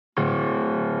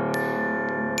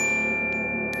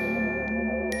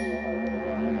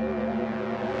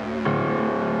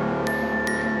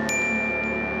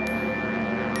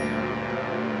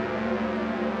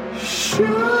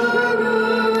Welcome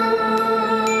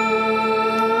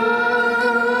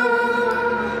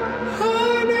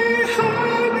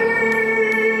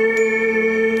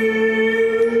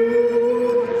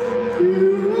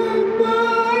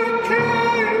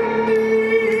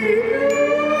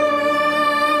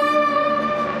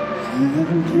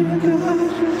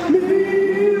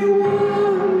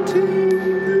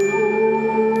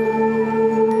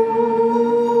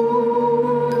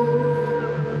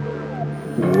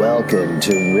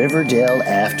to Riverdale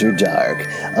After Dark,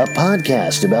 a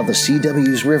podcast about the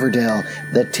CW's Riverdale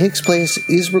that takes place,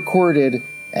 is recorded,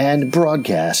 and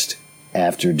broadcast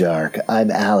after dark.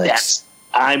 I'm Alex.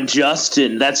 I'm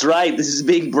Justin. That's right. This is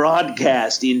being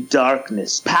broadcast in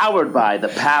darkness, powered by the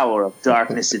power of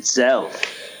darkness itself.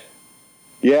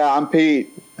 Yeah, I'm Pete.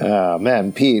 Oh,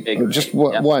 man, Pete,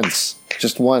 once,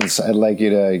 I'd like you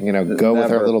to, go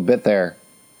with our little bit there.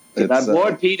 Get on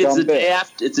board, Pete. It's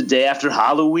a day after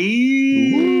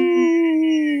Halloween.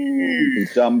 Ooh,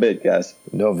 dumb bit, guys.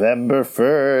 November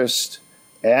 1st,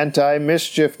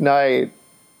 Anti-Mischief Night.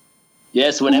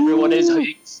 Yes, when everyone is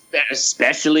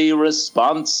especially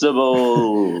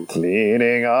responsible.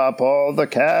 Cleaning up all the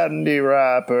candy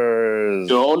wrappers.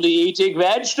 Only eating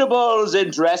vegetables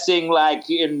and dressing like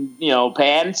in,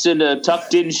 pants and a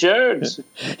tucked-in shirt.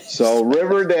 So,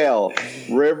 Riverdale.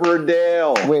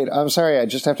 Wait, I'm sorry. I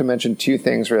just have to mention two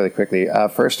things really quickly.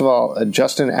 First of all,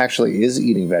 Justin actually is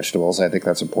eating vegetables. I think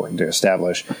that's important to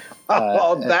establish.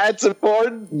 That's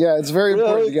important? Yeah, it's very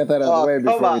important to get that out of the way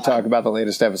before we talk about the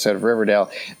latest episode of Riverdale.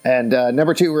 And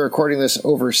number two, we're recording this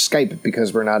over Skype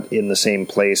because we're not in the same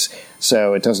place,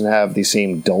 so it doesn't have the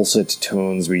same dulcet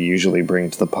tones we usually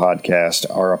bring to the podcast.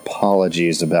 Our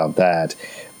apologies about that.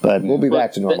 But we'll be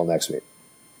back to normal next week.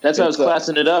 That's why I was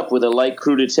classing it up with a light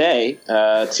crudité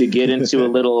to get into a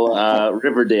little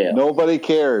Riverdale. Nobody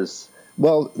cares.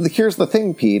 Well, here's the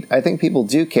thing, Pete. I think people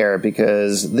do care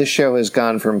because this show has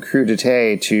gone from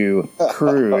crudité to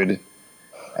crude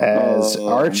as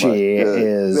Archie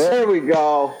is there we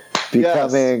go.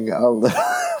 Becoming a little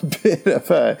bit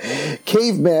of a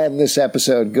caveman this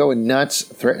episode, going nuts,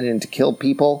 threatening to kill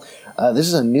people. This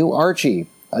is a new Archie,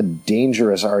 a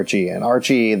dangerous Archie, an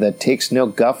Archie that takes no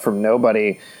guff from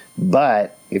nobody.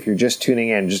 But if you're just tuning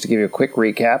in, just to give you a quick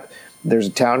recap, there's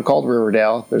a town called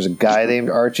Riverdale. There's a guy named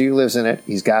Archie who lives in it.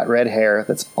 He's got red hair.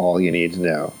 That's all you need to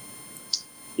know.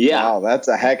 Yeah. Wow, that's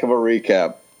a heck of a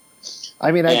recap.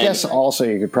 I mean, I guess also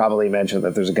you could probably mention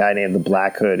that there's a guy named the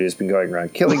Black Hood who's been going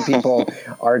around killing people.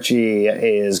 Archie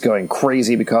is going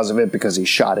crazy because of it because he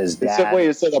shot his dad.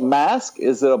 Is it a mask?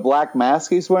 Is it a black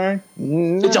mask he's wearing?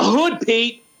 No. It's a hood,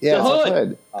 Pete. Yeah, it's a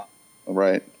hood.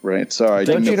 Right. Sorry.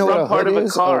 Don't you know what a hood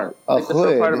is? A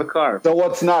hood. Part of a car. So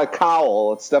it's not a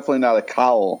cowl. It's definitely not a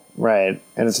cowl. Right.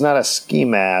 And it's not a ski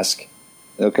mask.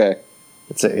 Okay.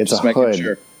 It's a hood.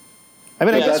 Sure. I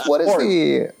mean, I guess what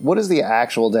is the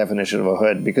actual definition of a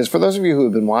hood? Because for those of you who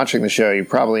have been watching the show, you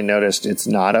probably noticed it's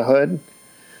not a hood.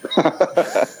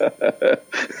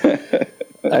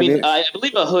 I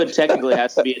believe a hood technically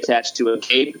has to be attached to a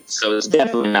cape, so it's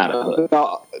definitely not a hood.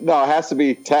 No, it has to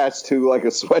be attached to like a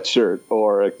sweatshirt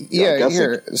or a...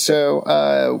 here.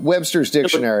 So Webster's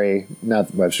Dictionary,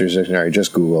 not Webster's Dictionary,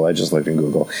 just Google. I just looked in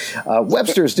Google.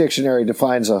 Webster's Dictionary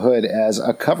defines a hood as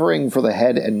a covering for the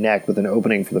head and neck with an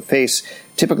opening for the face,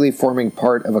 typically forming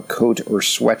part of a coat or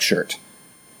sweatshirt.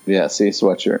 Yeah, see,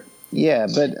 sweatshirt. Yeah,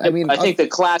 but I mean... I think the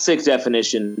classic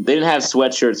definition, they didn't have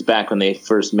sweatshirts back when they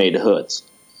first made hoods.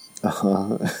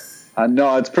 No,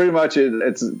 it's pretty much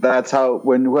that's how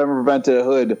when whoever invented a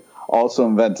hood also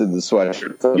invented the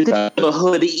sweatshirt. You think of a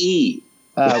hoodie.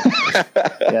 Yeah,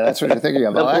 that's what you're thinking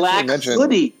of. The black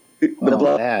hoodie.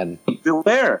 Man.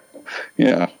 Beware.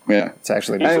 Yeah. It's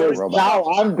actually a robot. Now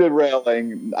I'm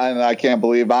derailing, and I can't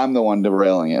believe I'm the one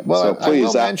derailing it. Well, so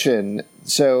please mention.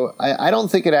 So I don't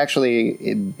think it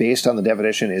actually, based on the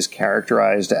definition, is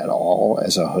characterized at all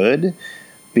as a hood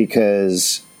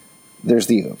because there's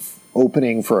the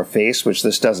opening for a face, which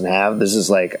this doesn't have. This is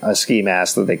like a ski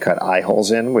mask that they cut eye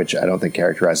holes in, which I don't think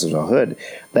characterizes a hood.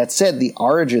 That said, the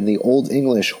origin, the Old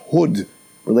English hood,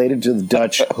 related to the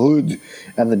Dutch hood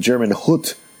and the German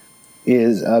hut,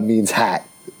 means hat,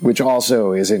 which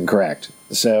also is incorrect.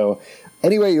 So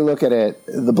any way you look at it,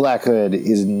 the Black Hood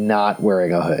is not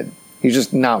wearing a hood. He's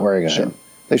just not wearing a hood.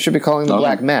 They should be calling him the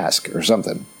Black Mask or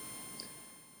something.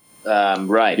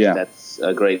 Right. Yeah. That's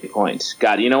a great point.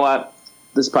 God, you know what?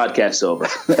 This podcast's over.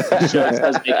 It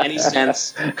doesn't make any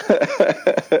sense.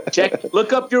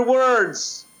 Look up your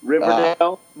words,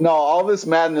 Riverdale. No, all this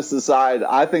madness aside,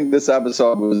 I think this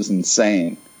episode was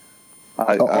insane.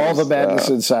 All the madness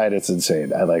inside, it's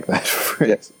insane. I like that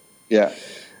phrase. Yeah.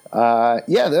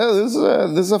 This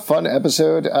is a fun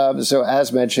episode. So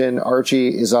as mentioned,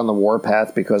 Archie is on the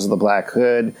warpath because of the Black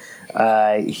Hood.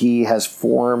 He has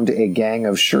formed a gang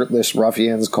of shirtless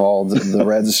ruffians called the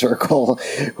Red Circle,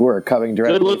 who are coming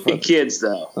directly. Good-looking kids,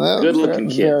 though. Good-looking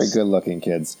kids. Very good-looking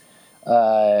kids.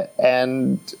 What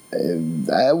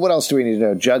else do we need to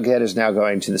know? Jughead is now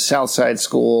going to the Southside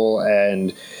School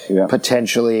and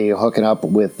potentially hooking up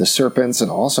with the Serpents, and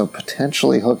also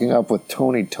potentially hooking up with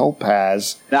Tony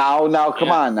Topaz. Now, come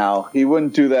on now. He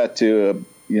wouldn't do that to,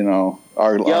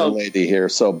 our lady here.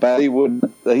 So Betty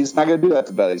wouldn't. He's not going to do that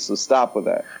to Betty, so stop with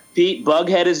that. Pete,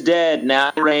 Bughead is dead.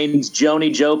 Now reigns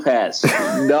Joni Jopaz.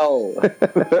 No.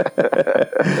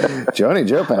 Joni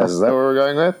Jopaz, is that what we're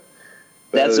going with?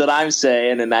 That's what I'm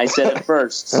saying, and I said it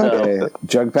first. So. Okay.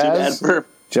 Jugpaz?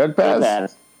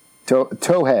 Jugpaz?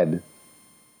 Towhead.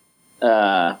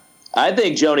 I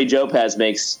think Joni Jopaz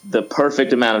makes the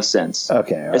perfect amount of sense.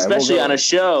 Okay. Right. Especially on a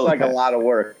show. It's like a lot of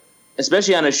work.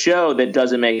 Especially on a show that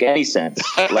doesn't make any sense,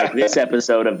 like this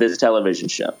episode of this television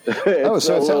show. So it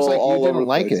sounds like you didn't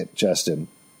like it, Justin.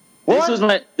 This was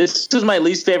my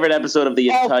least favorite episode of the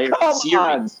entire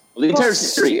series. The entire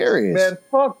series. Man,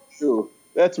 fuck you.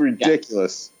 That's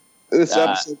ridiculous. This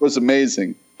episode was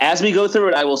amazing. As we go through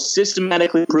it, I will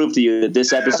systematically prove to you that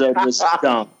this episode was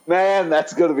dumb. Man,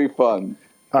 that's going to be fun.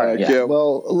 All right. Yeah.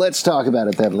 Well, let's talk about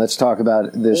it then. Let's talk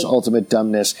about this ultimate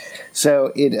dumbness.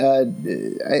 So,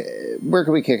 where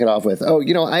can we kick it off with? Oh,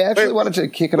 I actually wanted to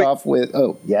kick it off with.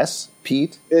 Oh, yes,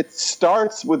 Pete. It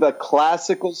starts with a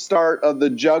classical start of the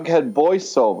Jughead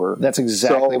voiceover. That's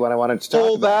exactly what I wanted to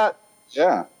talk about.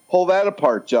 Pull that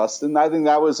apart, Justin. I think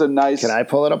that was a nice. Can I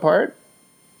pull it apart?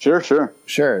 Sure.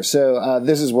 So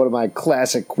this is one of my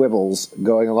classic quibbles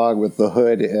going along with the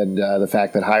Hood and the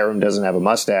fact that Hiram doesn't have a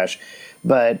mustache.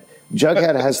 But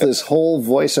Jughead has this whole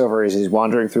voiceover as he's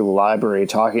wandering through the library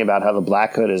talking about how the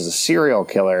Black Hood is a serial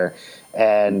killer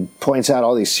and points out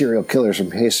all these serial killers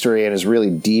from history and is really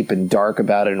deep and dark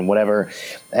about it and whatever.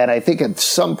 And I think at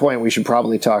some point we should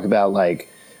probably talk about, like,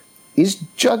 is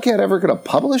Jughead ever going to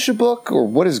publish a book, or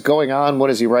what is going on? What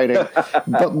is he writing?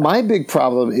 But my big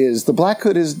problem is the Black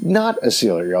Hood is not a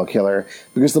serial killer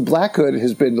because the Black Hood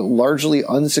has been largely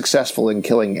unsuccessful in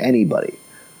killing anybody.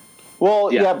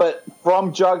 Well, yeah, but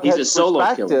from Jughead's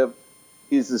perspective,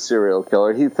 he's a serial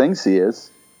killer. He thinks he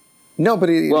is. No, but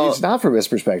he's not from his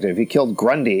perspective. He killed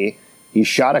Grundy. He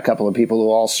shot a couple of people who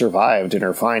all survived and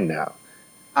are fine now.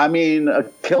 I mean,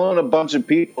 killing a bunch of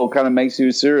people kind of makes you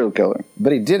a serial killer.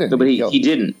 But he didn't. No, but he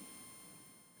didn't.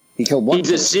 He killed one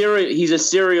person. He's a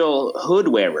serial hood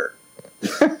wearer.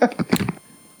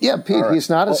 Yeah, Pete, he's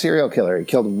not a serial killer. He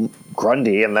killed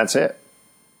Grundy, and that's it.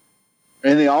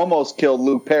 And he almost killed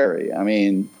Luke Perry. I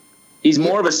mean... He's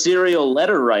more of a serial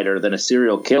letter writer than a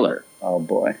serial killer. Oh,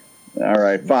 boy. All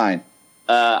right, fine.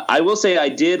 I will say I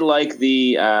did like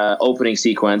the opening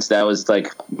sequence. That was,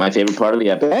 like, my favorite part of the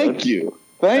episode. Thank you.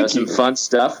 That was some fun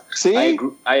stuff. See?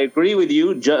 I agree with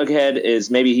you. Jughead is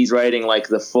maybe he's writing, like,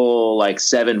 the full, like,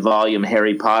 7-volume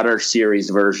Harry Potter series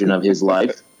version of his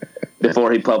life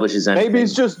before he publishes anything. Maybe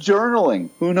he's just journaling.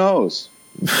 Who knows?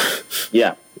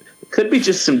 Yeah. Could be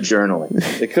just some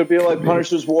journaling. It could be like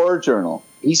Punisher's War Journal.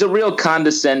 He's a real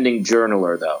condescending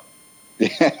journaler, though.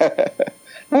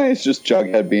 It's just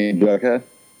Jughead being Jughead.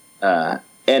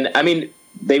 And, I mean,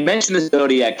 they mention the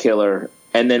Zodiac Killer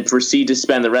and then proceed to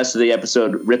spend the rest of the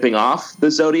episode ripping off the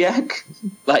Zodiac,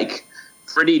 like,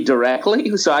 pretty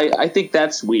directly. So I think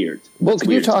that's weird. Well,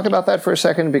 can you talk about that for a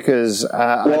second? Because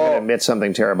I'm going to admit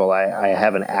something terrible. I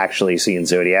haven't actually seen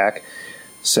Zodiac.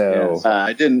 So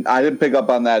I didn't pick up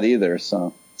on that either.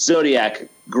 So Zodiac,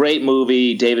 great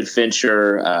movie, David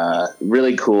Fincher,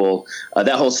 really cool.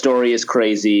 That whole story is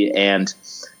crazy. And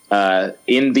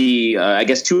in the I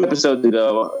guess 2 episodes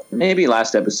ago, maybe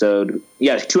last episode,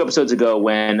 2 episodes ago,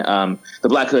 when the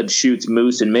Black Hood shoots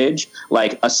Moose and Midge,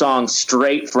 like a song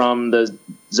straight from the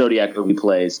Zodiac movie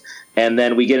plays. And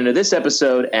then we get into this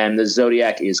episode, and the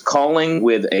Zodiac is calling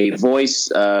with a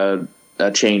voice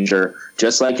changer,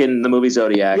 just like in the movie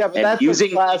Zodiac. Yeah, but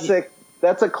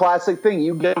that's a classic thing.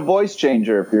 You get a voice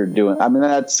changer if you're doing. I mean,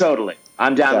 that's totally.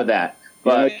 I'm down with that.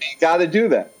 But you got to do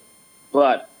that.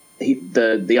 But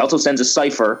he also sends a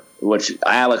cipher, which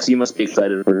Alex, you must be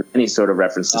excited for any sort of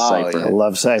reference to Cypher. Yeah. I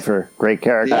love Cypher. Great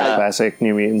character, classic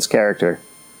New Mutants character.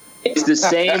 It's the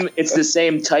same. It's the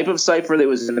same type of Cypher that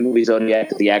was in the movie Zodiac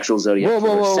that the actual Zodiac.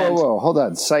 Whoa! Hold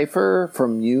on. Cypher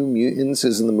from New Mutants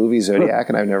is in the movie Zodiac,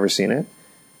 and I've never seen it.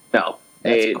 No,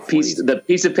 the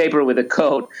piece of paper with a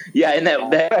code. Yeah, in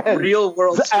that real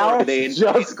world story, they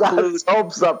just got his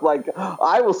hopes up. Like,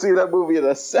 I will see that movie in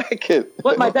a second.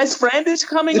 What? My best friend is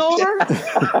coming over.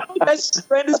 My best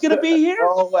friend is going to be here.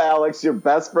 Oh, Alex, your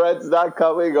best friend's not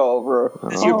coming over.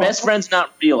 Your best friend's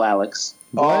not real, Alex.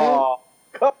 Oh,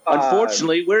 come on.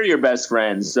 Unfortunately, we're your best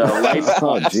friends. So life.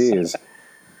 Oh, jeez.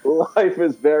 Life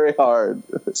is very hard.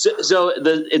 So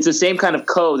it's the same kind of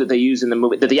code that they use in the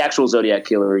movie that the actual Zodiac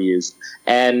killer used,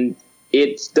 and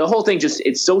it's the whole thing.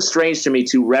 It's so strange to me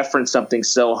to reference something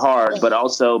so hard, but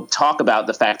also talk about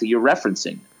the fact that you're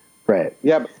referencing. Right.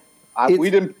 Yeah. We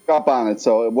didn't pick up on it,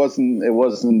 so it wasn't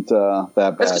that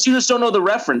bad. That's because you just don't know the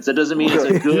reference. That doesn't mean it's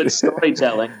a good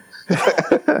storytelling.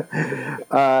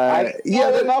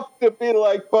 Enough to be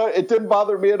like, but it didn't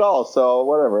bother me at all. So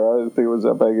whatever, I didn't think it was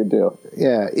that big a deal.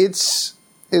 Yeah, it's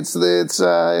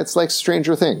like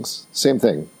Stranger Things, same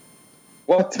thing.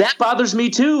 What? That bothers me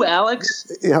too,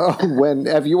 Alex.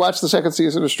 Have you watched the second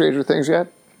season of Stranger Things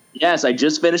yet? Yes, I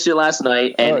just finished it last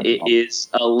night, and it is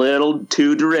a little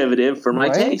too derivative for my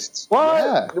tastes.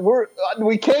 What? Yeah.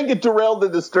 We can't get derailed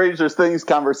into Stranger Things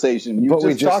conversation.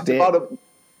 We just talked about it.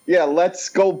 Yeah, let's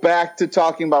go back to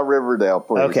talking about Riverdale,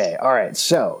 please. Okay, all right.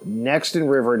 So, next in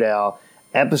Riverdale,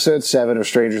 episode 7 of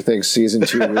Stranger Things season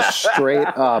 2 was straight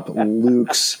up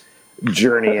Luke's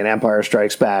journey in Empire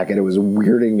Strikes Back, and it was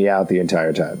weirding me out the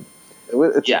entire time.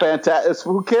 It's fantastic.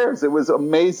 Who cares? It was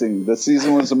amazing. The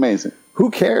season was amazing. Who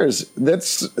cares?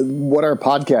 That's what our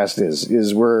podcast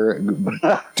is we're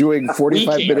doing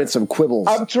 45 minutes of quibbles.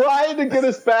 I'm trying to get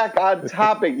us back on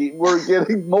topic. We're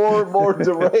getting more and more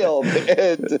derailed.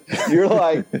 And you're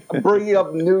like bringing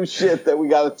up new shit that we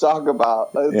got to talk about.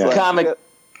 It's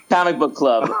Comic Book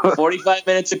Club. 45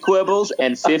 minutes of quibbles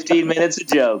and 15 minutes of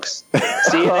jokes.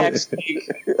 See you next week.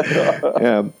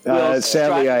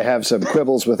 Sadly, I have some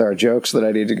quibbles with our jokes that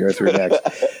I need to go through next.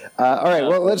 All right,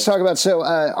 well, let's talk about... So,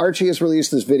 Archie has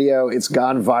released this video. It's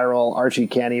gone viral. Archie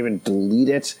can't even delete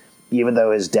it, even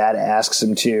though his dad asks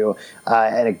him to.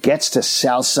 And it gets to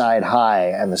Southside High,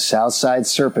 and the Southside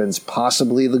Serpents,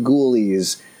 possibly the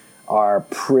Ghoulies, are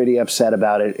pretty upset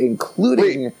about it,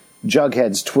 including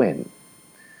Jughead's twin.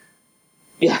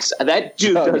 Yes, that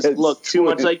dude does look too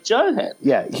much like Jughead.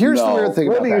 Yeah, here's the weird thing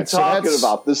about that. What are you talking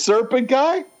about? The serpent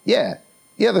guy? Yeah,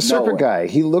 the serpent guy.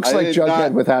 He looks like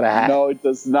Jughead without a hat. No, it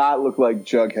does not look like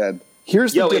Jughead.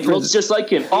 Here's the difference. It looks just like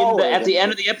him. At the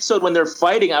end of the episode when they're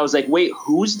fighting, I was like, wait,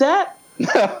 who's that?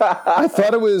 I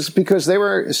thought it was because they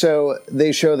show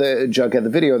the Jughead the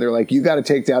video. They're like, you got to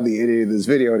take down the idiot in this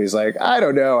video. And he's like, I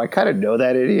don't know. I kind of know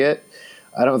that idiot.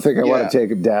 I don't think I want to take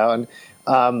him down.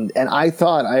 And I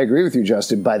thought, I agree with you,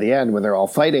 Justin, by the end when they're all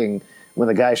fighting, when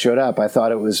the guy showed up, I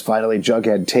thought it was finally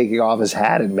Jughead taking off his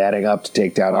hat and manning up to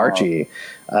take down Archie.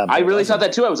 I really thought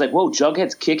that too. I was like, whoa,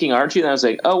 Jughead's kicking Archie. And I was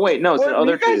like, oh, wait, no, it's the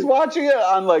other two. Are you guys watching it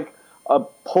on like a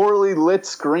poorly lit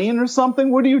screen or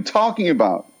something? What are you talking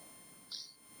about?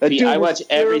 I watch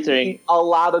everything. A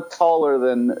lot taller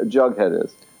than Jughead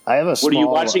is. I have a What, are you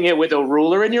watching it with a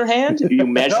ruler in your hand? Are you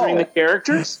measuring the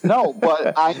characters? No,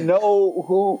 but I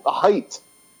know height.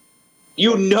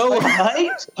 You know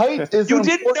height? Height is You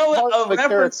didn't know a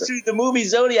reference to the movie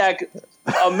Zodiac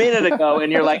a minute ago,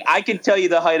 and you're like, I can tell you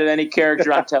the height of any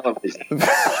character on television.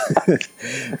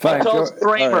 Fine,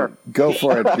 Kramer. Go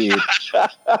for it, Pete.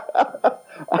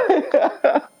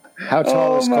 How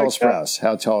tall is Cole Sprouse?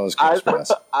 How tall is Cole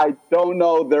Sprouse? I don't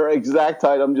know their exact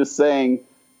height. I'm just saying...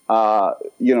 I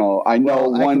know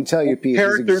one I can tell you, Pete,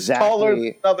 character's taller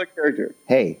than another character.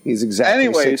 Hey, he's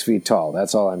exactly 6 feet tall.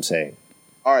 That's all I'm saying.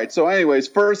 All right. So, anyways,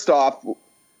 first off,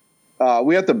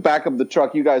 we have to back up the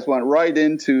truck. You guys went right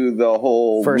into the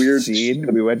whole first weird scene.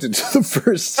 We went into the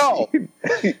first scene.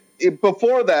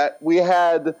 Before that, we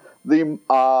had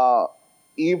the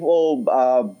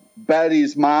evil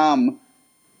Betty's mom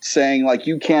saying, like,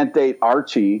 you can't date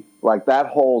Archie. Like, that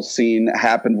whole scene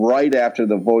happened right after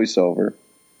the voiceover.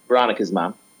 Veronica's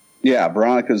mom. Yeah,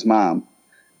 Veronica's mom.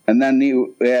 And then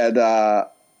you had the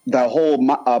whole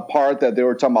part that they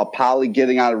were talking about Polly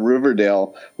getting out of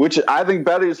Riverdale, which I think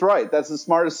Betty's right. That's the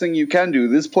smartest thing you can do.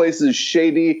 This place is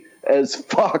shady as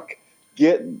fuck.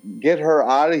 Get her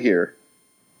out of here.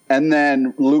 And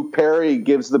then Luke Perry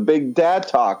gives the big dad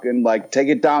talk and, like, take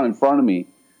it down in front of me.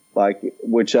 Like,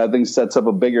 which I think sets up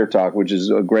a bigger talk, which is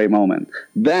a great moment.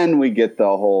 Then we get the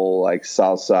whole, like,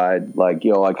 South Side, like,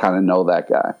 I kind of know that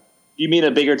guy. You mean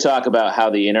a bigger talk about how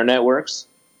the internet works?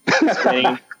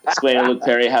 explaining to Luke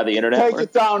Perry how the internet Take works.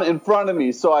 it down in front of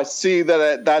me so I see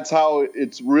that that's how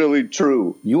it's really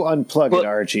true. You unplug it,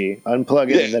 Archie. Unplug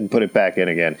it and then put it back in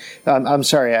again. I'm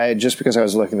sorry. Just because I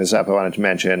was looking this up, I wanted to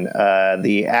mention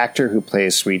the actor who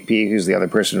plays Sweet Pea, who's the other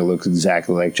person who looks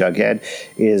exactly like Jughead,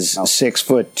 is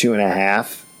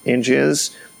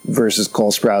 6'2.5" versus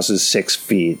Cole Sprouse's 6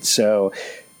 feet. So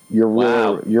your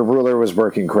ruler was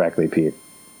working correctly, Pete.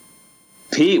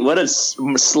 Pete, what a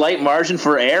slight margin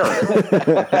for error.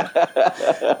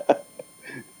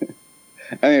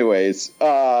 Anyways,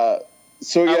 so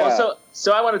yeah.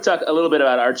 So I want to talk a little bit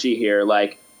about Archie here.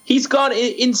 Like, he's gone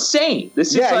insane.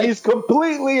 This is he's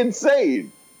completely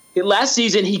insane. Last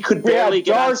season, he could barely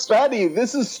get Dark Betty.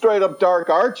 This is straight up Dark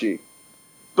Archie.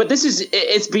 But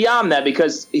it's beyond that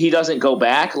because he doesn't go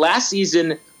back. Last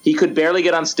season, he could barely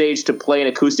get on stage to play an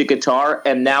acoustic guitar,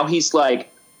 and now he's like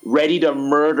ready to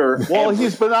murder. Well,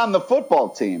 he's been on the football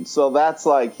team, so that's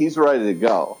like he's ready to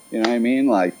go. You know what I mean?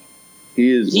 Like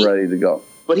he is ready to go.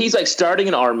 But he's like starting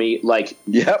an army, like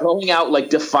going out, like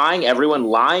defying everyone,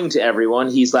 lying to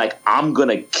everyone. He's like, I'm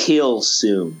gonna kill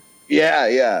soon.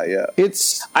 Yeah.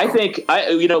 I think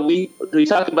we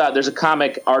talked about there's a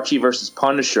comic Archie versus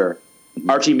Punisher.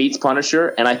 Archie meets Punisher,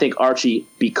 and I think Archie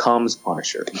becomes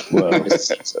Punisher.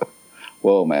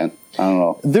 Whoa, man. I don't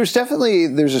know. There's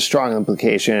a strong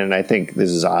implication, and I think this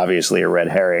is obviously a red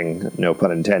herring, no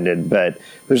pun intended, but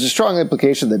there's a strong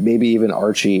implication that maybe even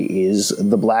Archie is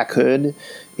the Black Hood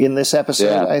in this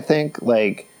episode, I think.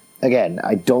 Like, again,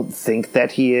 I don't think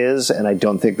that he is, and I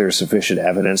don't think there's sufficient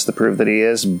evidence to prove that he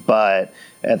is, but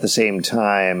at the same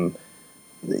time,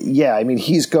 yeah, I mean,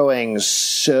 he's going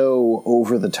so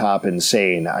over the top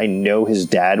insane. I know his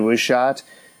dad was shot.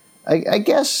 I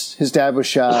guess his dad was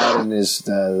shot, and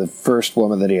the first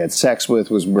woman that he had sex with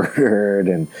was murdered,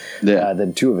 and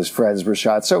then 2 of his friends were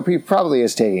shot. So he probably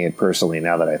is taking it personally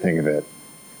now that I think of it.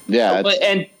 Yeah,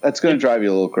 that's going to drive you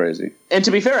a little crazy. And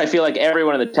to be fair, I feel like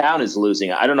everyone in the town is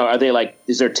losing. I don't know. Are they like?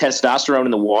 Is there testosterone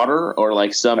in the water, or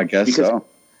like some? I guess so.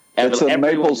 It's a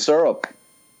maple syrup.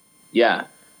 Yeah,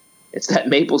 it's that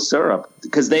maple syrup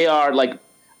because they are like.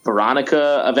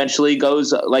 Veronica eventually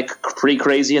goes like pretty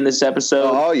crazy in this episode.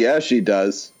 Oh yeah, she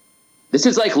does. This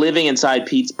is like living inside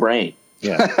Pete's brain.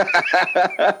 Yeah.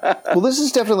 Well, this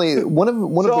is definitely one of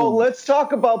the. So let's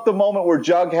talk about the moment where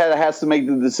Jughead has to make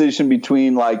the decision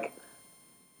between like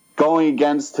going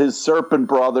against his Serpent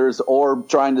brothers or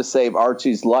trying to save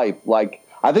Archie's life. Like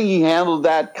I think he handled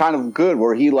that kind of good,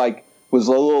 where he like was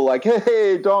a little like,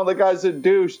 hey, don't, the guy's a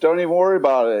douche. Don't even worry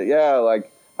about it. Yeah,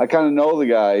 like I kind of know the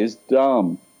guy. He's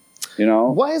dumb. You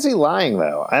know? Why is he lying,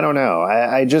 though? I don't know.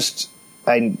 I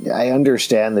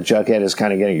understand that Jughead is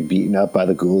kind of getting beaten up by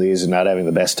the ghoulies and not having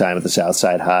the best time at the South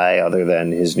Side High, other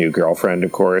than his new girlfriend,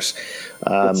 of course.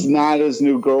 It's not his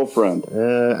new girlfriend.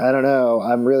 I don't know.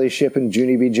 I'm really shipping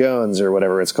Junie B. Jones or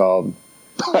whatever it's called.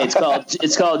 It's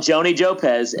called Joni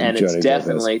Jopez, and it's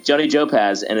definitely Joni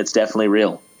Jopez, and it's definitely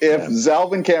real. If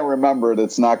Zalvin can't remember it,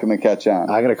 it's not going to catch on.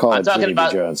 I'm going to call it Junie B.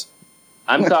 Jones.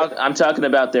 I'm talking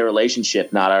about their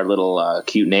relationship, not our little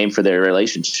cute name for their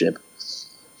relationship.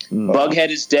 Bughead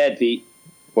is dead, Pete.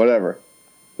 Whatever.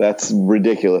 That's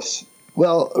ridiculous.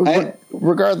 Well,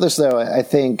 regardless, though, I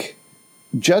think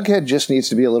Jughead just needs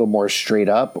to be a little more straight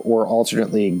up, or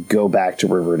alternately go back to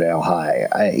Riverdale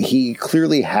High. He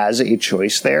clearly has a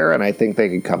choice there, and I think they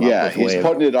could come up with a way. Yeah, he's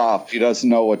putting it off. He doesn't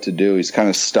know what to do. He's kind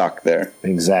of stuck there.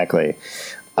 Exactly.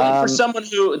 For someone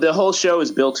who the whole show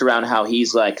is built around how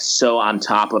he's like so on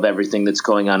top of everything that's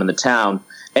going on in the town,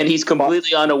 and he's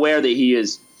completely unaware that he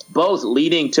is both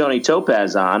leading Tony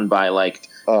Topaz on by like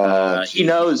he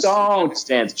knows.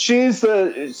 Don't. She's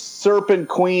the Serpent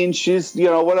Queen. She's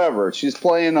whatever. She's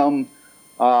playing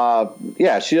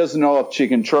she doesn't know if she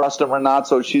can trust him or not,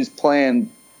 so she's playing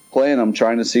him,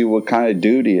 trying to see what kind of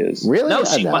dude he is. Really? No,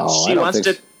 she wants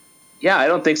to. Yeah, I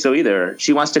don't think so either.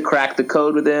 She wants to crack the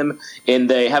code with him, and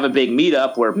they have a big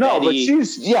meetup where Betty...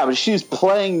 but she's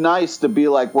playing nice to be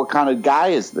like, what kind of guy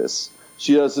is this?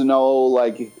 She doesn't know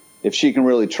like if she can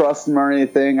really trust him or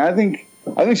anything. I think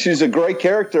she's a great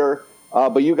character,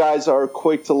 but you guys are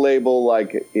quick to label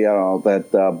like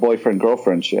that boyfriend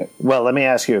girlfriend shit. Well, let me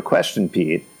ask you a question,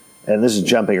 Pete. And this is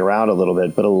jumping around a little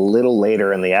bit, but a little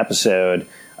later in the episode.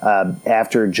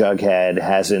 After Jughead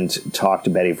hasn't talked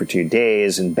to Betty for 2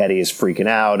 days, and Betty is freaking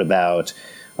out about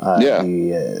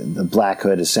the Black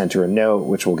Hood has sent her a note,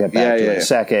 which we'll get back to in a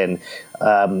second.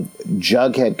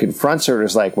 Jughead confronts her and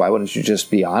is like, why wouldn't you just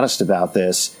be honest about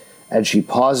this? And she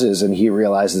pauses, and he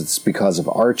realizes it's because of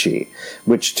Archie,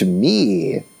 which to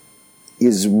me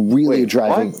is really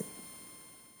driving...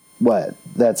 What?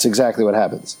 That's exactly what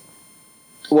happens.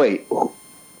 Wait,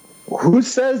 Who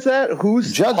says that?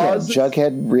 Who's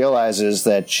Jughead realizes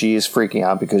that she's freaking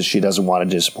out because she doesn't want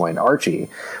to disappoint Archie.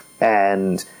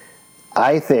 And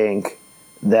I think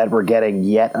that we're getting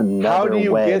yet another wedge.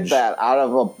 How do you get that out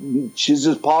of she's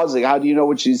just pausing. How do you know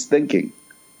what she's thinking?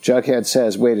 Jughead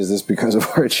says, wait, is this because of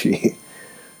Archie?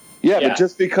 Yeah, but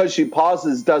just because she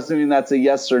pauses doesn't mean that's a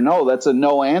yes or no. That's a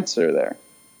no answer there.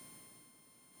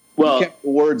 Well, you can't put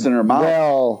words in her mouth.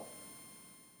 Well,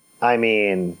 I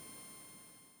mean...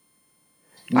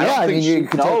 Yeah, I mean, you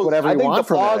can take whatever you want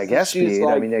from it, I guess, Pete.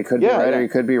 Like, I mean, it could be right or it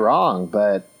could be wrong,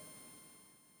 but...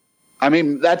 I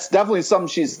mean, that's definitely something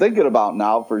she's thinking about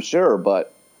now, for sure,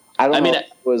 but I don't know if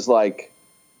it was like...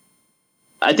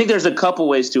 I think there's a couple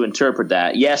ways to interpret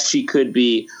that. Yes, she could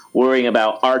be worrying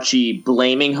about Archie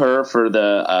blaming her for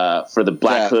the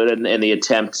Black Hood and the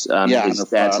attempt on his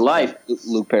dad's life.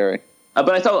 Luke Perry. But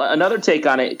I thought another take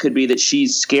on it could be that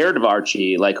she's scared of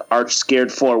Archie, like Archie's scared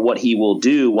for what he will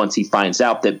do once he finds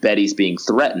out that Betty's being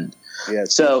threatened. Yeah,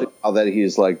 so that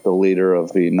he's like the leader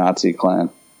of the Nazi clan.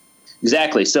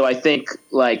 Exactly. So I think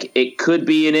like it could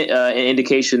be an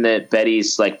indication that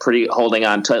Betty's like pretty holding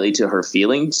on tightly to her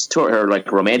feelings, toward her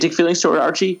like romantic feelings toward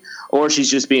Archie, or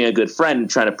she's just being a good friend and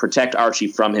trying to protect Archie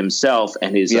from himself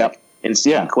and his like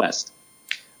insane quest.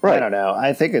 Right. I don't know.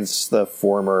 I think it's the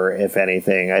former, if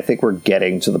anything. I think we're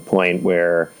getting to the point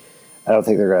where I don't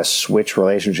think they're going to switch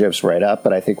relationships right up,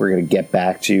 but I think we're going to get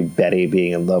back to Betty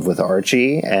being in love with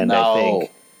Archie. And I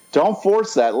think... Don't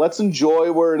force that. Let's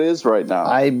enjoy where it is right now.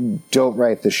 I don't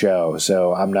write the show,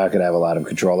 so I'm not going to have a lot of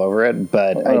control over it.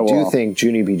 But I do think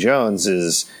Junie B. Jones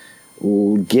is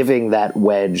giving that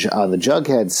wedge on the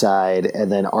Jughead side,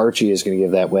 and then Archie is going to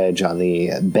give that wedge on the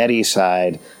Betty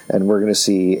side, and we're going to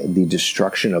see the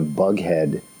destruction of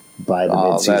Bughead by the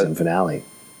mid-season finale.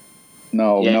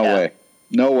 No way.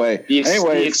 No way.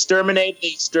 The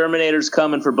exterminator's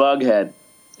coming for Bughead,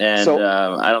 and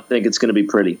I don't think it's going to be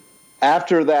pretty.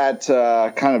 After that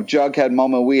kind of Jughead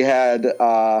moment, we had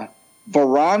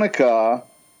Veronica,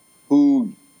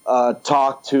 who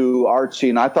talked to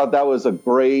Archie, and I thought that was a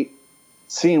great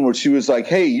scene where she was like,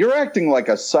 hey, you're acting like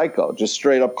a psycho, just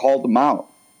straight up called him out.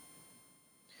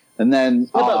 And then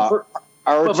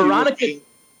Archie...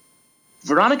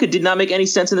 Veronica did not make any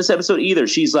sense in this episode either.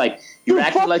 She's like, you're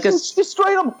acting like a... Just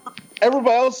straight up,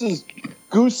 everybody else is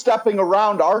goose-stepping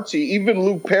around Archie. Even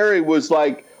Luke Perry was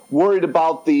like, worried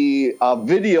about the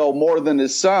video more than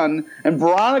his son, and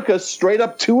Veronica straight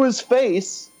up to his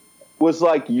face was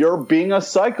like, you're being a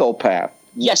psychopath.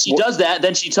 Yeah, she does that.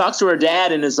 Then she talks to her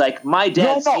dad and is like, my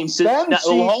dad seems to...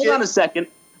 hold on a second.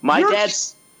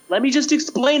 Let me just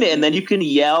explain it, and then you can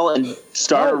yell and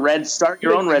start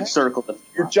your own red circle.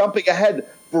 You're jumping ahead.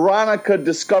 Veronica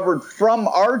discovered from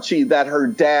Archie that her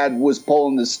dad was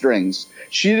pulling the strings.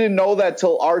 She didn't know that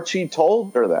till Archie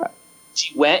told her that.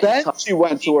 She went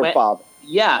to her father.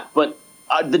 Yeah, but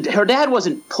her dad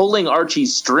wasn't pulling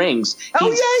Archie's strings.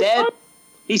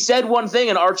 He said one thing,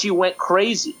 and Archie went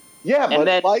crazy. Yeah, but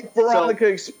then, like Veronica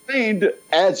explained,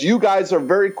 as you guys are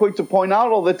very quick to point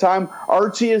out all the time,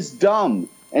 Archie is dumb,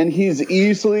 and he's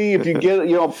easily, if you get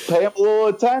pay him a little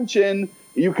attention,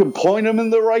 you can point him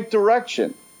in the right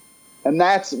direction. And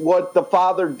that's what the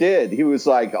father did. He was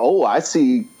like, oh, I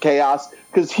see chaos.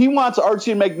 Because he wants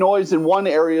Archie to make noise in one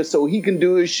area so he can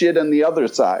do his shit on the other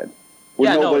side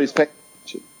where nobody's paying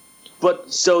attention.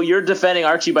 But so you're defending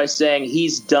Archie by saying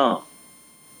he's dumb.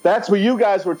 That's what you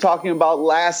guys were talking about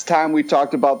last time we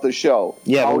talked about the show.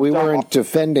 Yeah, but we weren't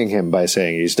defending him by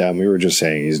saying he's dumb. We were just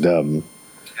saying he's dumb.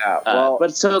 Yeah,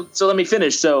 but so let me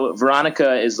finish. So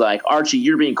Veronica is like, Archie,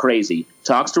 you're being crazy.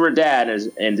 Talks to her dad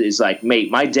and is like,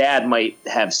 mate, my dad might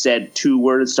have said 2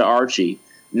 words to Archie.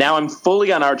 Now I'm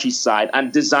fully on Archie's side. I'm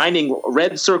designing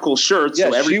red circle shirts. Yeah,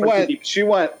 so she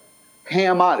went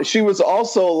ham on. She was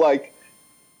also like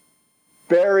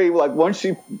very like once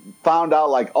she found out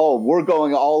like, oh, we're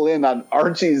going all in on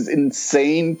Archie's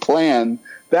insane plan.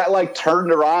 That like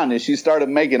turned her on and she started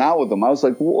making out with him. I was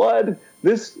like, what?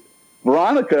 This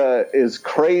Veronica is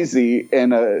crazy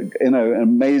in an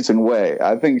amazing way.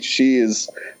 I think she is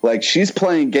like she's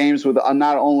playing games with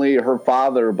not only her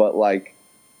father but like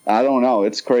I don't know.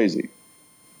 It's crazy.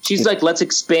 She's like, let's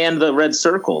expand the red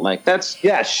circle. Like that's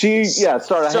started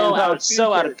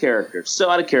so out of character. So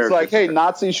out of character. It's like, hey,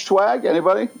 Nazi swag.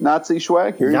 Anybody? Nazi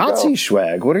swag. Here Nazi you go.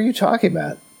 swag. What are you talking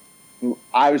about?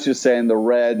 I was just saying the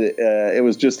red. It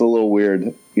was just a little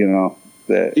weird. Did you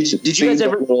guys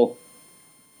ever?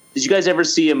 Did you guys ever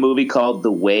see a movie called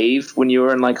The Wave when you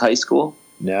were in like high school?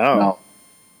 No.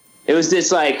 It was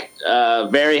this like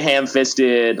very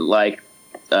ham-fisted like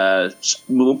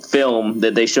film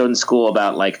that they showed in school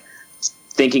about like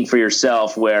Thinking for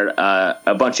Yourself, where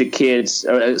a bunch of kids,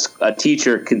 or a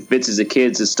teacher convinces the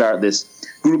kids to start this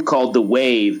group called The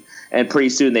Wave, and pretty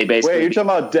soon they basically... Wait, you're talking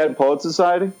about Dead Poet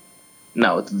Society?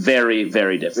 No, it's very,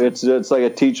 very different. It's like a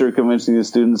teacher convincing the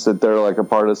students that they're like a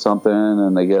part of something,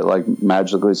 and they get like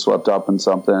magically swept up in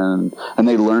something, and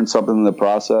they learn something in the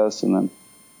process, and then...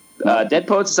 Dead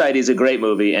Poet Society is a great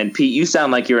movie, and Pete, you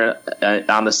sound like you're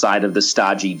on the side of the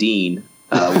stodgy dean,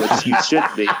 which you should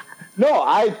be. No,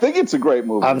 I think it's a great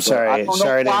movie. I'm sorry.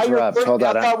 Sorry to interrupt. Hold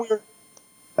on.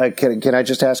 Can I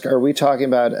just ask, are we talking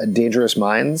about Dangerous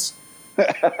Minds?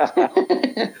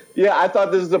 Yeah, I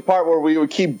thought this is the part where we would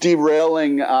keep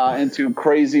derailing into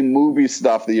crazy movie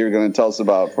stuff that you're going to tell us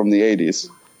about from the 80s.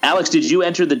 Alex, did you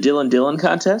enter the Dylan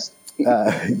contest?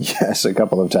 Yes, a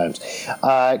couple of times.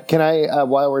 Can I,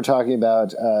 while we're talking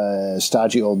about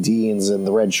stodgy old deans and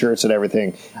the red shirts and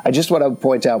everything, I just want to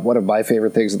point out one of my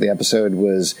favorite things of the episode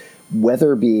was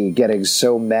Weatherby getting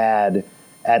so mad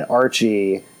at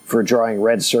Archie for drawing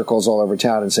red circles all over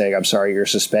town and saying, "I'm sorry, you're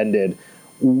suspended."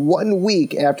 1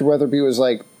 week after Weatherby was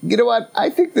like, "You know what? I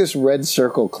think this red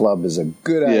circle club is a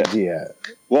good idea."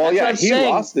 Well, he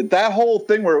lost it. That whole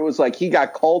thing where it was like he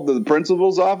got called to the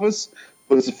principal's office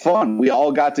was fun. We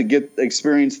all got to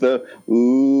experience the,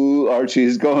 ooh,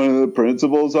 Archie's going to the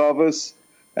principal's office.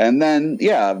 And then,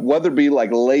 Weatherby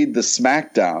laid the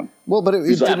smack down. Well, but it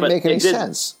didn't make any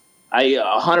sense. I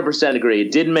 100% agree.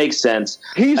 It didn't make sense.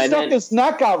 He stuck his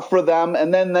neck out for them,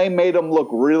 and then they made him look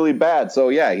really bad. So,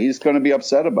 he's going to be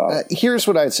upset about it. Here's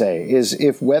what I'd say, is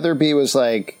if Weatherby was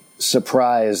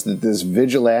surprised that this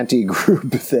vigilante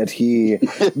group that he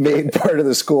made part of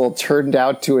the school turned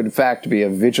out to, in fact, be a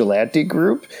vigilante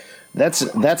group,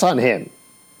 that's on him.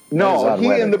 No,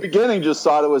 he in the beginning just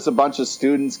thought it was a bunch of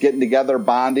students getting together,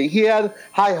 bonding. He had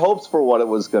high hopes for what it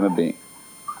was going to be.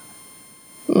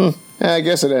 I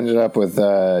guess it ended up with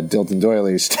Dilton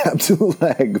Doily stabbed in the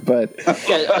leg, but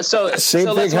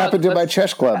same thing happened to my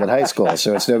chess club in high school,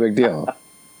 so it's no big deal.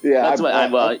 Yeah,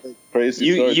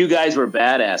 you guys were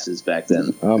badasses back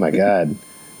then. Oh my God,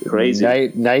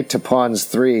 crazy! Knight to pawns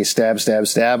 3, stab, stab,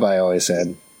 stab. I always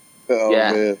said. Oh,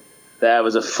 yeah, man. That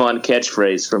was a fun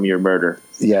catchphrase from your murder.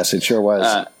 Yes, it sure was.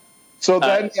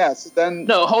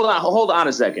 No, hold on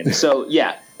a second. So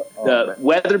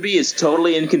Weatherby is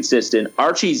totally inconsistent.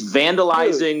 Archie's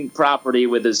vandalizing property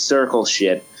with his circle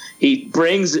shit. He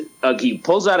pulls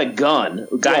out a gun.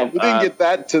 We didn't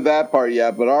get to that part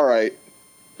yet, but all right.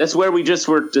 That's where just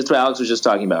what Alex was just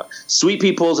talking about. Sweet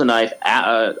Pea pulls a knife.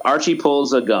 Archie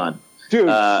pulls a gun. Dude,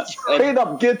 straight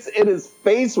up gets in his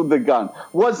face with the gun.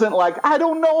 Wasn't like, I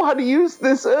don't know how to use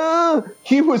this.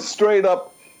 He was straight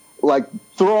up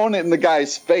throwing it in the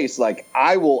guy's face. Like,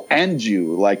 I will end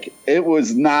you. Like, it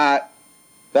was not.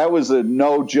 That was a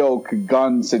no joke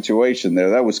gun situation there.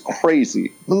 That was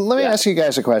crazy. Let me ask you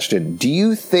guys a question. Do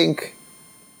you think?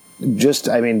 Based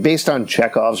on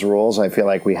Chekhov's rules, I feel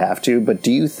like we have to, but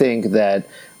do you think that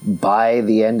by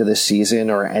the end of the season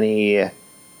or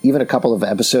even a couple of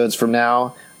episodes from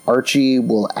now, Archie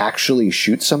will actually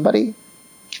shoot somebody?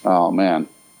 Oh, man.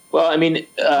 Well, I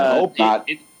hope not.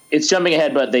 It's jumping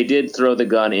ahead, but they did throw the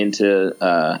gun into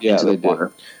the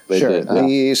water. Sure.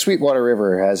 The Sweetwater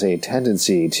River has a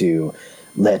tendency to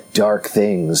let dark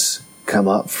things come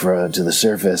up to the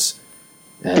surface.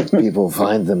 And people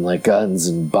find them like guns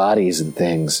and bodies and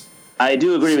things. I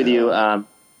do agree with you.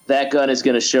 That gun is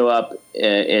going to show up.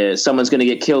 Someone's going to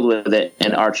get killed with it,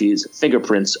 and Archie's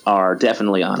fingerprints are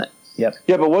definitely on it. Yep.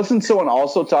 Yeah, but wasn't someone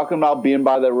also talking about being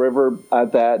by the river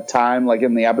at that time,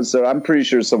 in the episode? I'm pretty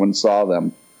sure someone saw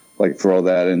them, throw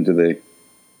that into the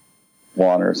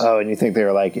waters. Oh, and you think they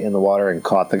were, in the water and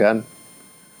caught the gun?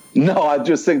 No, I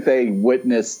just think they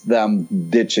witnessed them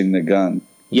ditching the gun.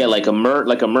 Yeah, like a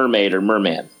mermaid or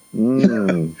merman.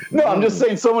 No, I'm just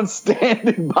saying someone's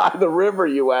standing by the river,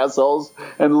 you assholes,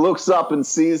 and looks up and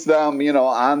sees them,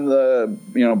 on the,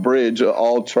 bridge,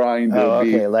 all trying to be...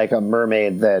 okay, like a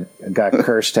mermaid that got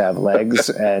cursed to have legs,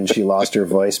 and she lost her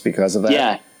voice because of that?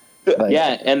 Yeah.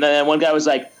 And then one guy was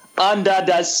like, under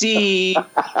the sea,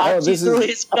 Archie threw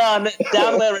his gun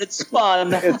down where it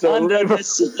spun. It's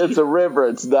a river,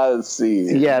 it's not a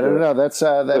sea. Yeah, no, that's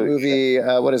that movie,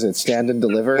 what is it, Stand and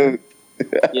Deliver?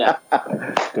 Yeah.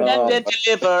 Stand and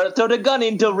Deliver, throw the gun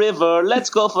into river, let's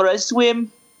go for a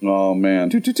swim. Oh, man.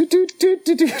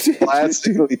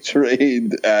 Classically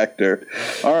trained actor.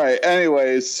 All right,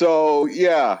 anyways, so,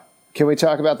 yeah. Can we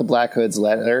talk about the Black Hood's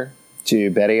letter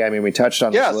to Betty? We touched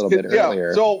on this a little bit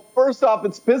earlier. So, first off,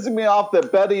 it's pissing me off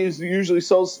that Betty is usually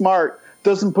so smart,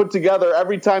 doesn't put together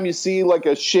every time you see,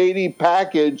 a shady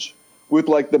package with,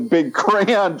 the big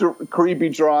crayon creepy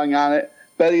drawing on it.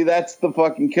 Betty, that's the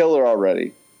fucking killer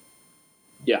already.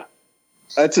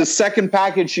 That's a second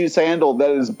package she's handled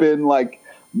that has been like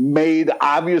made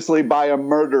obviously by a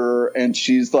murderer, and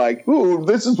she's like, "Ooh,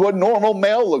 this is what normal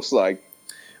mail looks like."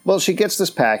 Well, she gets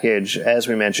this package, as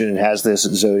we mentioned, it has this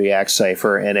Zodiac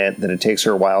cipher in it that it takes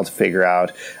her a while to figure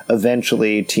out.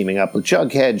 Eventually, teaming up with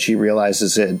Jughead, she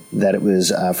realizes that it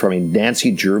was from a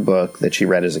Nancy Drew book that she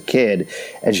read as a kid,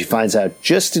 and she finds out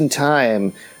just in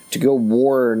time to go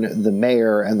warn the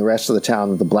mayor and the rest of the town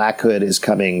that the Black Hood is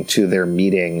coming to their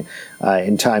meeting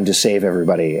in time to save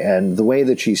everybody. And the way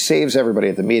that she saves everybody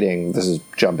at the meeting, this is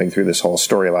jumping through this whole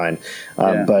storyline,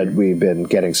 but we've been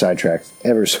getting sidetracked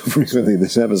ever so frequently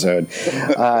this episode,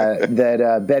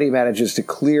 that Betty manages to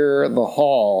clear the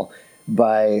hall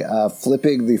by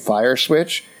flipping the fire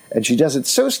switch. And she does it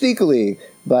so sneakily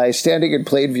by standing in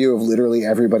plain view of literally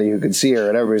everybody who can see her.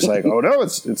 And everybody's like, oh, no,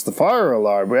 it's the fire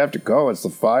alarm. We have to go. It's the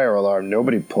fire alarm.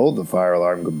 Nobody pulled the fire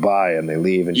alarm. Goodbye. And they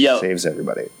leave, and she saves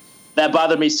everybody. That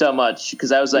bothered me so much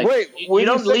because I was like, you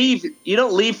don't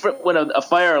leave when a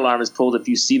fire alarm is pulled if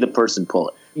you see the person pull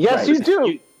it. Yes, right. You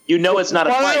do. You know it's not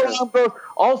a fire alarm goes.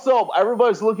 Also,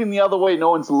 everybody's looking the other way. No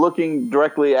one's looking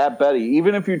directly at Betty.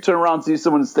 Even if you turn around and see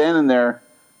someone standing there,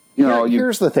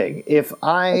 here's the thing. If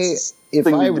I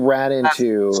ran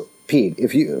into Pete,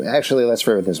 let's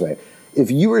frame it this way. If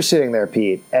you were sitting there,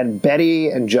 Pete, and Betty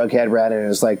and Jughead ran in and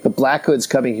was like, the Black Hood's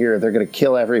coming here, they're going to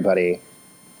kill everybody.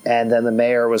 And then the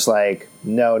mayor was like,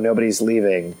 no, nobody's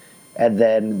leaving. And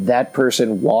then that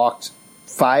person walked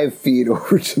 5 feet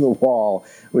over to the wall,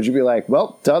 would you be like,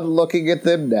 well, done looking at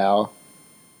them now?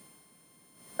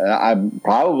 I'm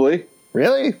probably.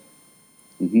 Really?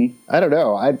 Mm-hmm. I don't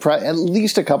know. At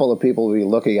least a couple of people would be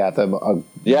looking at them.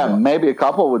 Maybe a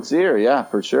couple would see her. Yeah,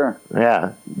 for sure.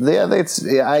 Yeah.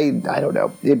 I don't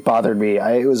know. It bothered me.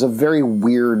 It was a very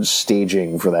weird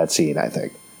staging for that scene, I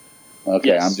think. Okay,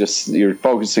 yes. You're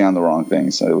focusing on the wrong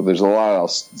things. So there's a lot of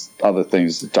other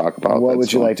things to talk about. What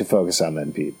would you like to focus on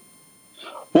then, Pete?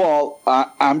 Well,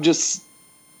 I'm just...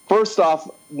 First off,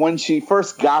 when she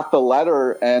first got the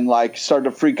letter and started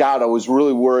to freak out, I was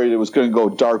really worried it was going to go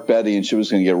dark Betty and she was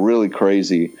going to get really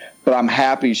crazy. But I'm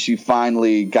happy she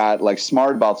finally got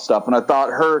smart about stuff, and I thought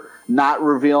her not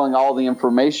revealing all the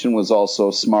information was also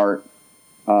smart,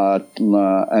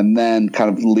 and then kind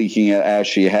of leaking it as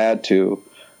she had to.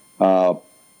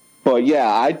 But yeah,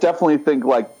 I definitely think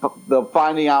the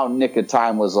finding out in nick of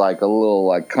time was a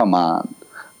little come on,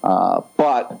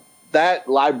 but. That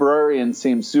librarian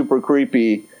seems super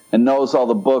creepy and knows all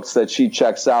the books that she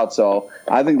checks out, so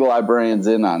I think the librarian's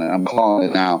in on it. I'm calling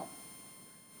it now.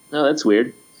 Oh, that's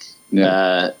weird.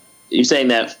 Yeah. You're saying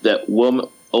that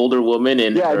older woman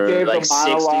in her gave a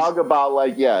monologue 60s? About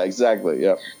exactly,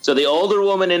 yeah. So the older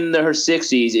woman in her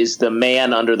 60s is the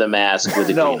man under the mask with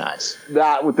the green eyes.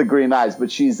 Not with the green eyes,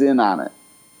 but she's in on it.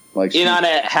 In on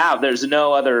it how? There's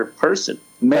no other person.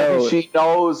 Maybe she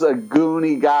knows a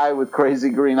goony guy with crazy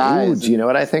green eyes. Do you know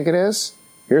what I think it is?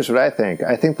 Here's what I think.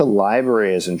 I think the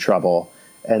library is in trouble,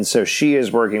 and so she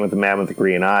is working with the man with the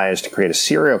green eyes to create a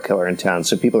serial killer in town,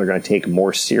 so people are going to take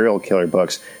more serial killer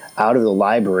books out of the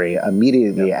library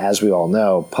immediately, as we all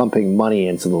know, pumping money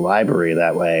into the library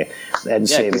that way and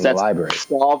saving the library.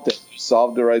 Solved it. You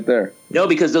solved it right there. No,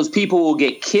 because those people will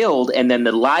get killed, and then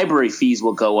the library fees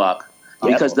will go up.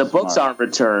 Because the books aren't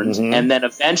returned, and then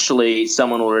eventually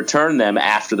someone will return them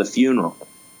after the funeral.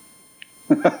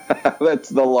 That's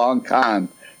the long con.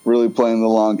 Really playing the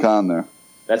long con there.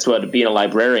 That's what being a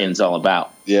librarian is all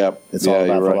about. Yeah. It's all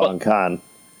about the long con.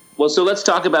 Well, so let's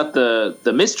talk about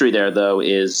the mystery there, though,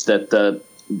 is that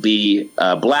the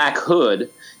Black Hood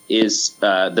is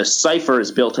the cipher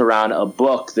is built around a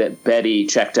book that Betty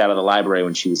checked out of the library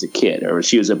when she was a kid, or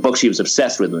a book she was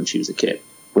obsessed with when she was a kid.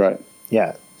 Right.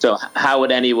 Yeah. So how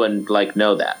would anyone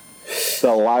know that?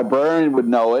 The librarian would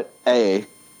know it, A.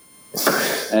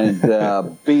 And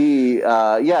B,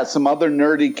 some other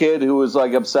nerdy kid who was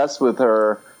obsessed with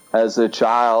her as a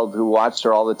child who watched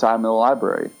her all the time in the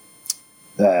library.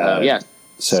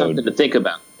 Something to think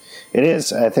about. It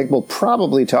is. I think we'll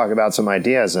probably talk about some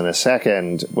ideas in a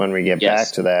second when we get back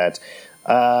to that.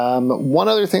 One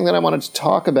other thing that I wanted to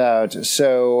talk about,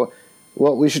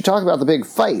 well, we should talk about the big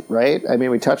fight, right? I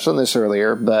mean, we touched on this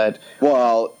earlier, but...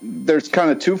 Well, there's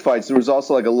kind of two fights. There was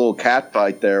also a little cat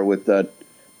fight there with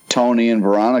Tony and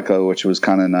Veronica, which was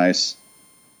kind of nice.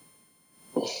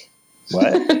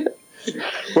 What?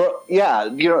 Well, yeah,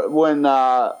 when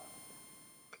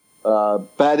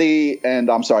Betty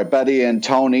and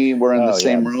Tony were in the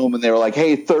same room, and they were like,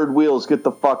 hey, third wheels, get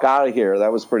the fuck out of here.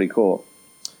 That was pretty cool.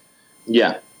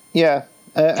 Yeah. Yeah.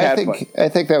 I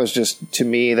think that was just, to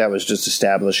me, that was just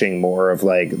establishing more of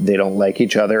they don't like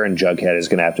each other, and Jughead is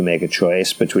going to have to make a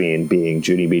choice between being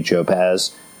Judy B.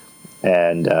 Chopaz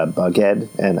and Bughead,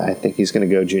 and I think he's going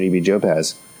to go Junie B.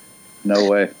 Jopaz. No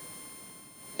way.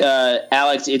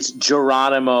 Alex, it's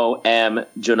Geronimo M.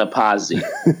 Junapazzi.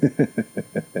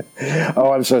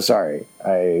 Oh, I'm so sorry.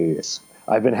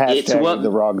 I've been hashtagging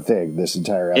the wrong thing this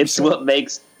entire episode. It's what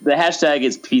makes the hashtag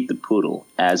is Pete the Poodle,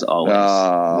 as always.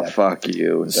 Oh, fuck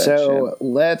you. So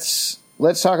let's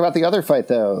talk about the other fight,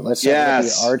 though. Let's talk about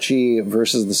the Archie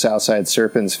versus the Southside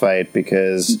Serpents fight,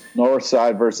 because North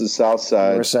Side versus South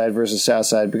Side. North Side versus South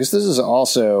Side, because this is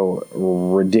also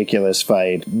a ridiculous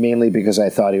fight, mainly because I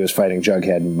thought he was fighting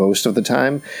Jughead most of the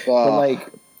time. But, like,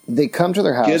 they come to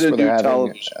their house where they're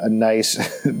having a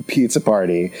nice pizza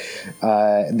party.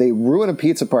 They ruin a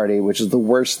pizza party, which is the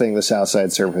worst thing the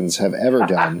Southside Serpents have ever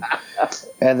done.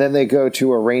 And then they go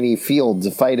to a rainy field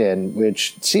to fight in,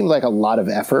 which seemed like a lot of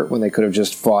effort when they could have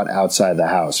just fought outside the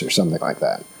house or something like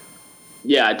that.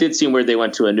 Yeah, it did seem weird they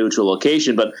went to a neutral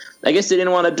location, but I guess they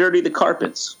didn't want to dirty the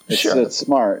carpets. It's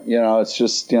smart. It's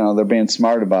just, they're being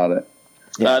smart about it.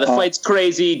 The fight's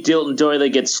crazy. Dilton Doily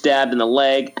gets stabbed in the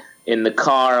leg. In the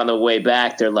car on the way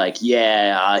back, they're like,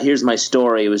 here's my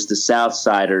story. It was the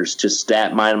Southsiders just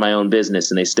mind my own business,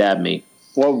 and they stabbed me.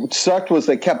 Well, what sucked was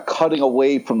they kept cutting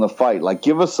away from the fight. Like,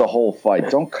 give us the whole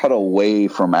fight. Don't cut away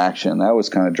from action. That was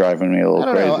kind of driving me a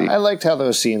little crazy. I liked how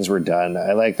those scenes were done.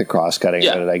 I like the cross-cutting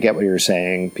of it. I get what you're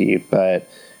saying, Pete, but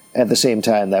at the same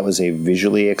time, that was a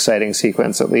visually exciting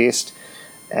sequence, at least.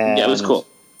 And it was cool.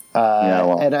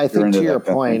 And I think to your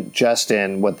point,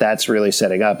 Justin, what that's really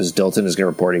setting up is Dilton is going to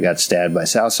report he got stabbed by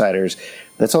Southsiders.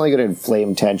 That's only going to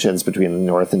inflame tensions between the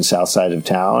north and south side of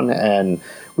town. And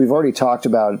we've already talked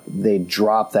about they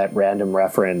dropped that random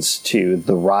reference to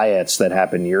the riots that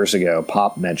happened years ago.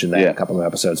 Pop mentioned that a couple of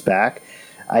episodes back.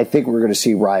 I think we're going to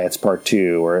see Riots Part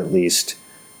 2, or at least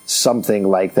something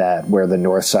like that, where the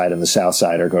north side and the south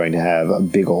side are going to have a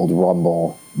big old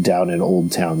rumble down in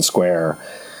Old Town Square.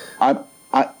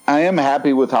 I am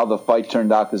happy with how the fight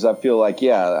turned out, because I feel like,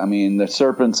 the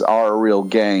Serpents are a real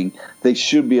gang. They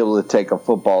should be able to take a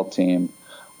football team,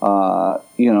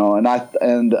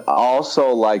 and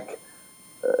also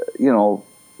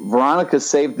Veronica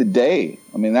saved the day.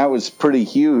 I mean, that was pretty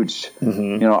huge.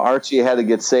 Mm-hmm. Archie had to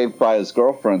get saved by his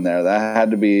girlfriend there.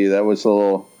 Had to be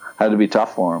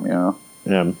tough for him.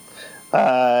 Yeah.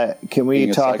 Can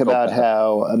we talk about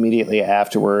how immediately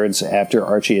afterwards, after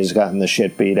Archie has gotten the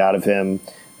shit beat out of him,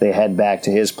 they head back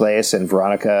to his place, and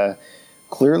Veronica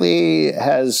clearly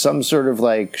has some sort of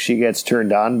she gets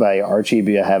turned on by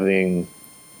Archie having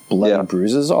blood and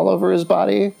bruises all over his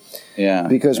body. Yeah.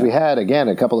 Because we had, again,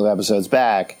 a couple of episodes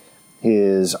back,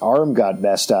 his arm got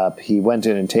messed up. He went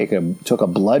in and took a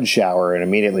blood shower, and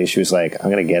immediately she was like,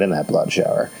 I'm going to get in that blood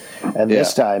shower. And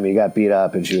this time he got beat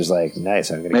up, and she was like,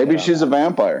 nice, I'm going to Maybe she's a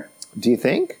vampire. Do you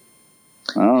think?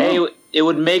 I don't know. Hey, it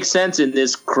would make sense in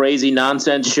this crazy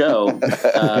nonsense show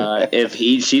if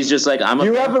she's just like, I'm a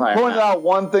vampire. You haven't pointed out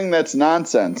one thing that's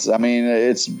nonsense. I mean,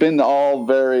 it's been all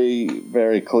very,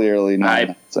 very clearly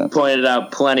nonsense. I pointed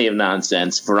out plenty of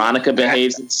nonsense. Veronica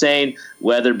behaves insane.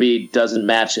 Weatherby doesn't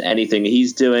match anything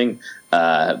he's doing.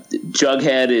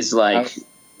 Jughead is like...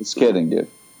 Just kidding, dude.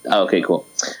 Okay, cool.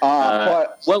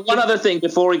 One other thing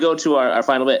before we go to our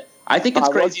final bit. I think it's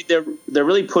crazy. They're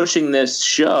really pushing this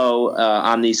show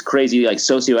on these crazy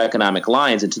socioeconomic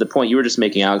lines, and to the point you were just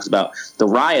making, Alex, about the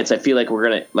riots. I feel like we're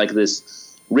gonna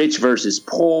this rich versus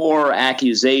poor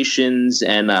accusations,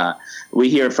 and we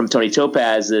hear from Tony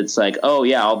Topaz that it's like, oh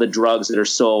yeah, all the drugs that are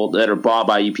sold that are bought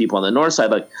by you people on the north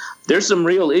side. There's some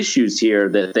real issues here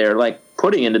that they're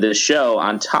putting into this show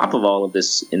on top of all of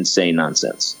this insane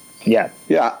nonsense. Yeah.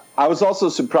 I was also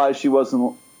surprised she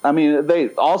wasn't. I mean, they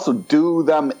also do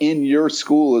them in your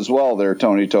school as well there,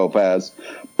 Tony Topaz.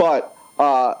 But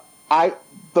I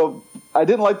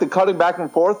didn't like the cutting back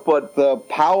and forth, but the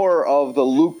power of the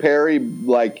Luke Perry,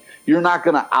 you're not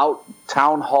going to out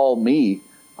town hall me.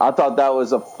 I thought that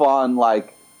was a fun,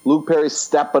 Luke Perry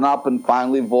stepping up and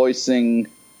finally voicing,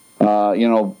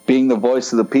 being the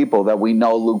voice of the people that we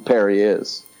know Luke Perry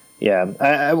is. Yeah,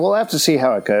 I will have to see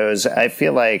how it goes. I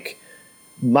feel like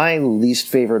my least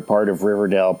favorite part of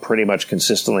Riverdale pretty much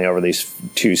consistently over these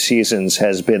 2 seasons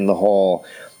has been the whole,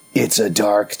 it's a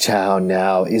dark town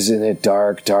now, isn't it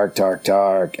dark, dark, dark,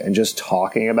 dark, and just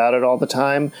talking about it all the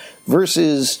time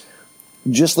versus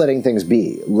just letting things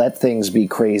be. Let things be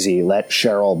crazy. Let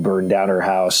Cheryl burn down her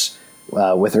house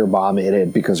with her mom in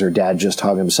it because her dad just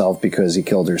hung himself because he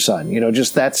killed her son.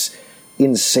 Just that's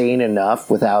insane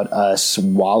enough without us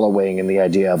wallowing in the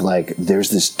idea of there's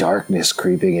this darkness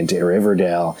creeping into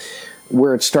Riverdale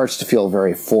where it starts to feel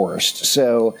very forced.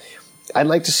 So I'd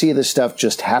like to see this stuff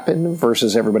just happen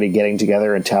versus everybody getting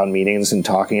together in town meetings and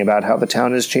talking about how the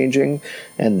town is changing.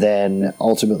 And then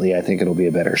ultimately, I think it'll be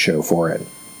a better show for it.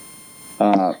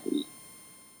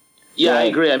 Yeah, I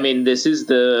agree. I mean, this is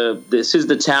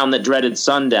the town that dreaded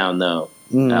sundown, though,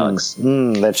 Alex.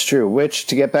 That's true. Which,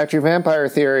 to get back to your vampire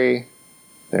theory,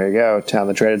 there you go, town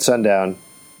that dreaded sundown.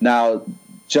 Now,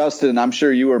 Justin, I'm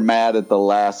sure you were mad at the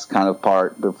last kind of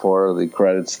part before the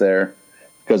credits there,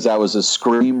 because that was a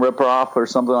Scream ripoff or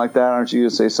something like that. Aren't you going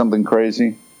to say something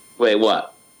crazy? Wait,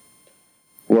 what?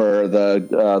 Where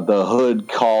the hood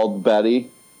called Betty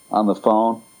on the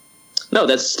phone? No,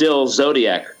 that's still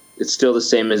Zodiac. It's still the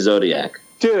same as Zodiac.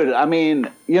 Dude, I mean,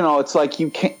 it's like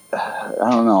you can't, I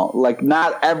don't know, like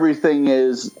not everything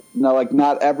is, like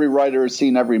not every writer has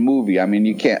seen every movie. I mean,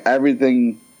 you can't,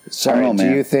 everything. Sorry, know, do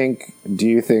you think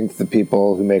the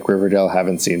people who make Riverdale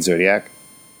haven't seen Zodiac?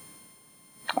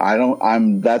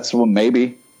 That's what,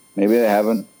 maybe they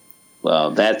haven't. Well,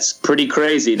 that's pretty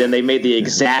crazy. Then they made the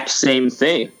exact same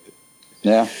thing.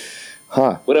 Yeah.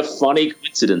 Huh. What a funny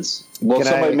coincidence. Well,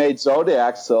 somebody made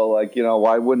Zodiac, so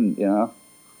why wouldn't,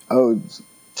 Oh,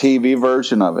 TV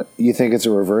version of it. You think it's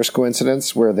a reverse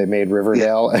coincidence where they made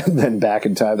Riverdale and then back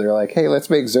in time they're like, hey, let's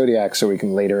make Zodiac so we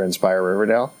can later inspire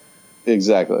Riverdale?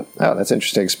 Exactly. Oh, that's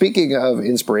interesting. Speaking of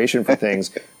inspiration for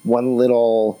things, one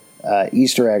little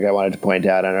Easter egg I wanted to point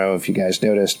out, I don't know if you guys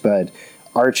noticed, but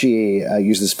Archie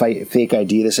used this fake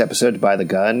ID this episode to buy the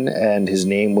gun, and his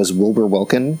name was Wilbur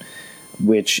Wilkin,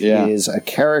 which is a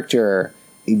character,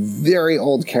 a very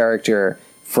old character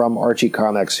from Archie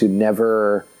comics who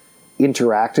never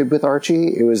interacted with Archie.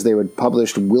 It was they would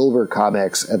publish Wilbur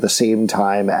comics at the same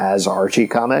time as Archie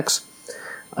comics,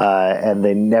 and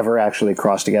they never actually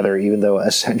crossed together, even though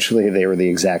essentially they were the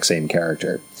exact same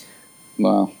character.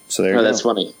 Wow. So there you go. That's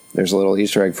funny. There's a little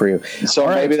Easter egg for you. So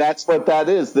maybe that's what that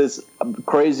is. This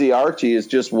crazy Archie is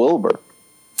just Wilbur.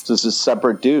 It's just a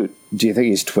separate dude. Do you think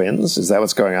he's twins? Is that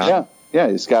what's going on? Yeah,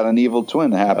 he's got an evil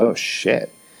twin happen. Oh,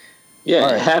 shit.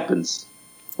 Yeah, it happens.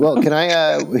 Well, can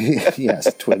I...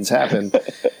 yes, twins happen.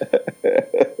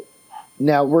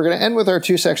 Now, we're going to end with our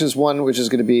two sections. One, which is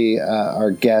going to be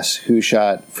our guess who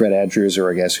shot Fred Andrews,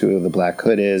 or I guess who the Black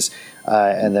Hood is.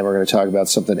 And then we're going to talk about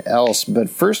something else. But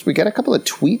first, we got a couple of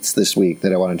tweets this week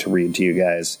that I wanted to read to you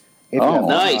guys. If you have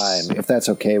nice. time, if that's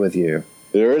okay with you.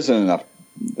 There isn't enough.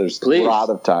 There's a lot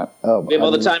of time. Oh, we have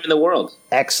all the time in the world.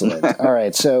 Excellent. All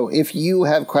right. So if you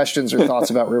have questions or thoughts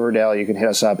about Riverdale, you can hit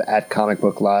us up at Comic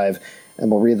Book Live, and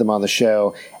we'll read them on the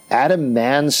show. Adam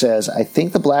Mann says, I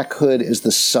think the Black Hood is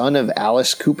the son of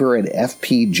Alice Cooper and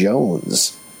F.P.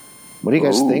 Jones. What do you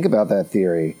guys think about that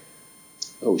theory?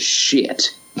 Oh,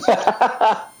 shit.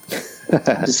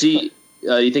 Does he,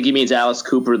 you think he means Alice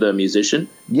Cooper, the musician?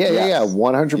 Yeah,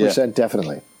 100%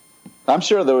 definitely. I'm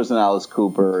sure there was an Alice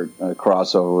Cooper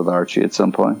crossover with Archie at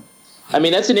some point. I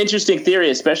mean, that's an interesting theory,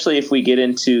 especially if we get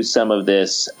into some of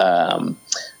this,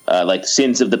 like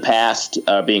sins of the past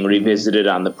being revisited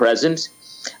on the present.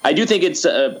 I do think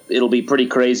it'll be pretty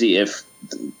crazy if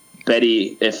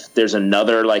there's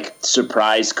another like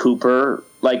surprise Cooper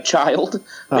like child.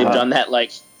 They've done that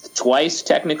like twice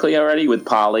technically already, with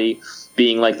Polly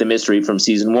being like the mystery from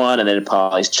season 1, and then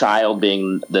Polly's child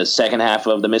being the second half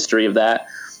of the mystery of that.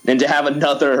 And to have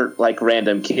another like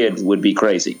random kid would be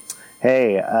crazy.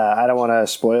 Hey, I don't want to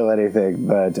spoil anything,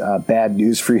 but bad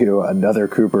news for you. Another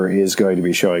Cooper is going to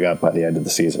be showing up by the end of the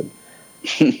season.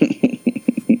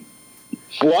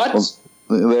 What?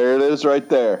 Well, there it is right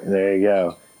there. There you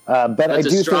go. But that's I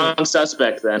do a strong think,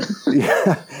 suspect then.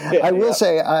 I will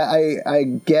say I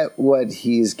get what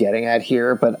he's getting at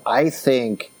here, but I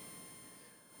think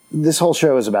this whole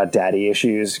show is about daddy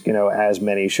issues, as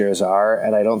many shows are,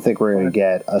 and I don't think we're going to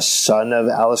get a son of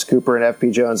Alice Cooper and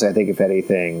F.P. Jones. I think, if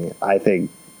anything, I think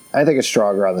it's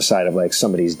stronger on the side of like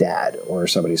somebody's dad or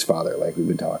somebody's father, like we've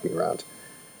been talking around.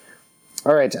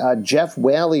 All right, Jeff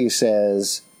Whaley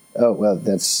says,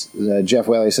 Jeff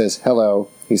Whaley says, hello.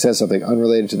 He says something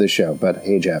unrelated to the show, but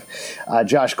hey, Jeff.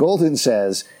 Josh Golden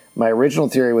says, my original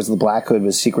theory was the Black Hood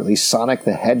was secretly Sonic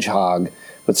the Hedgehog,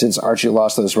 but since Archie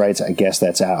lost those rights, I guess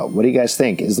that's out. What do you guys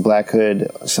think? Is the Black Hood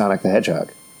Sonic the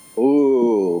Hedgehog?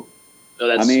 Ooh. No,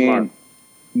 that's smart.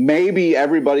 Maybe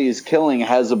everybody he's killing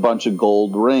has a bunch of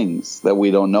gold rings that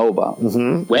we don't know about.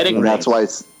 Mm-hmm. Wedding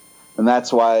rings.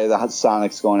 That's why the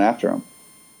Sonic's going after him.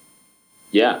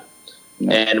 Yeah.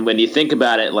 And when you think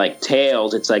about it, like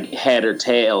tails, it's like head or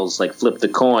tails, like flip the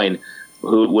coin.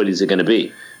 What is it going to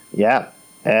be? Yeah.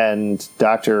 And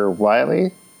Dr.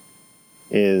 Wiley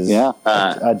is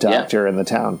a doctor in the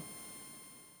town.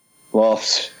 Well,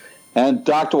 and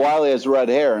Dr. Wiley has red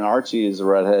hair, and Archie is a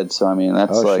redhead. So I mean,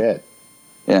 that's shit.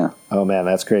 Yeah. Oh, man,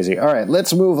 that's crazy. All right,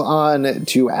 let's move on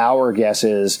to our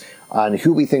guesses on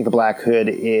who we think the Black Hood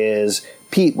is.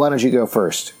 Pete, why don't you go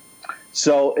first?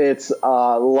 So it's the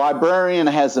librarian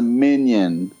has a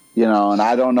minion, and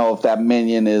I don't know if that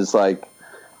minion is like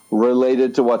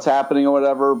related to what's happening or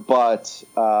whatever, but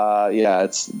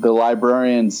it's the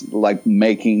librarian's like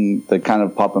making the kind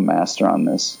of puppet master on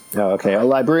this. Oh, okay. A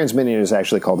librarian's minion is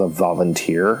actually called a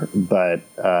volunteer, but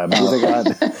moving on.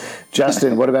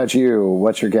 Justin, what about you?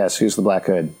 What's your guess? Who's the Black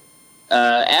Hood?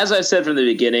 As I said from the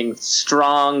beginning,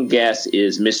 strong guess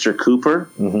is Mr. Cooper.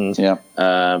 Mm-hmm.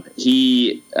 Yeah.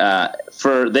 He at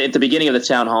the beginning of the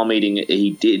town hall meeting,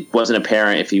 wasn't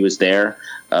apparent if he was there.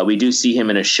 We do see him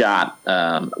in a shot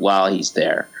while he's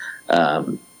there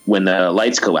when the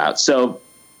lights go out. So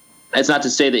that's not to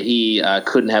say that he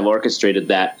couldn't have orchestrated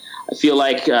that. I feel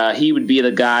like he would be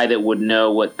the guy that would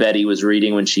know what Betty was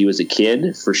reading when she was a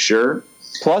kid, for sure.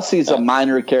 Plus, he's a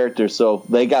minor character, so if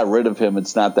they got rid of him,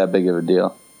 it's not that big of a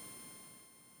deal.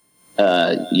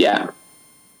 Yeah.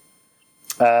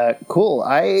 Cool.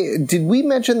 Did we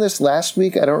mention this last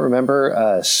week? I don't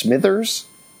remember. Smithers?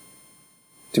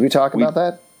 Did we talk about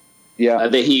that? Yeah.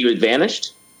 That he had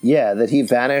vanished? Yeah, that he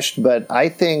vanished, but I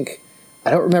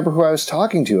don't remember who I was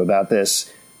talking to about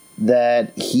this,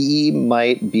 that he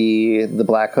might be the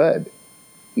Black Hood.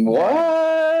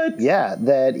 What? Yeah,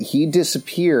 that he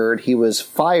disappeared. He was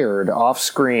fired off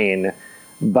screen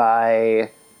by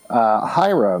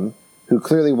Hiram, who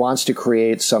clearly wants to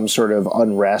create some sort of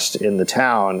unrest in the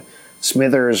town.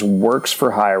 Smithers works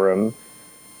for Hiram.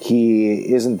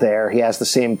 He isn't there. He has the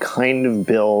same kind of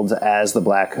build as the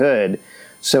Black Hood.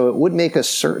 So it would make a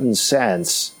certain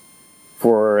sense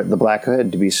for the Black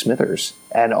Hood to be Smithers.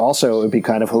 And also, it would be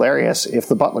kind of hilarious if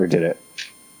the butler did it.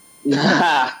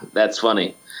 That's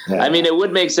funny. Yeah. I mean, it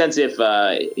would make sense if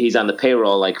he's on the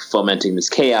payroll, like fomenting this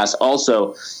chaos.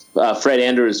 Also, Fred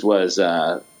Andrews was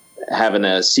having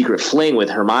a secret fling with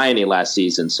Hermione last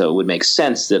season, so it would make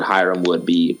sense that Hiram would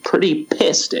be pretty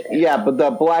pissed at him. Yeah, but the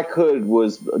Black Hood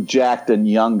was jacked and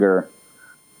younger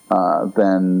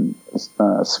than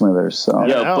Smithers. So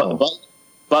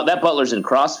but that butler's in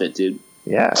CrossFit, dude.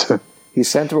 Yeah, he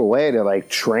sent him away to like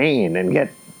train and get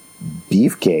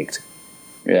beefcaked.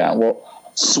 Yeah, well.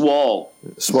 Swole.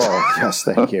 Yes,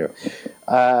 thank you.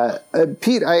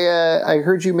 Pete, I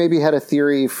heard you maybe had a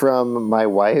theory from my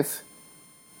wife.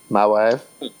 My wife.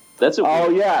 That's a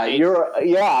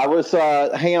I was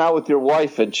hanging out with your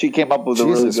wife, and she came up with a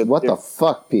really good. What theory. The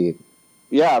fuck, Pete?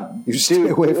 Yeah, you stay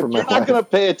away from my wife. You're not going to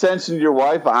pay attention to your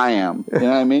wife. I am. You know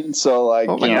what I mean? So like,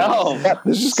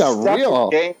 this just got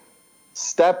real.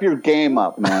 Step your game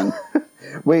up, man.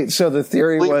 Wait, so the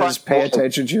theory was pay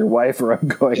attention to your wife or I'm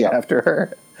going after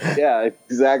her? Yeah,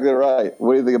 exactly right.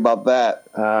 What do you think about that?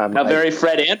 How very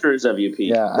Fred Andrews of you, Pete.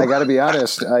 Yeah, I got to be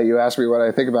honest. You asked me what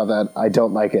I think about that. I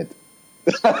don't like it.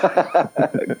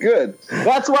 Good.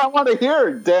 That's what I want to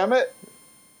hear, damn it.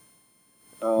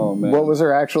 Oh, man. What was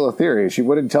her actual theory? She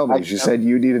wouldn't tell me. She said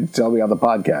you needed to tell me on the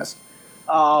podcast.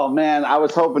 Oh, man, I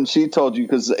was hoping she told you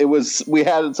because we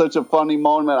had such a funny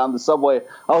moment on the subway.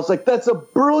 I was like, that's a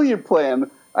brilliant plan.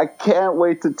 I can't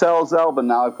wait to tell Zell, but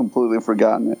now I've completely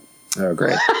forgotten it. Oh,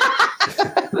 great.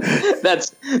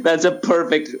 That's a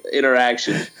perfect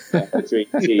interaction between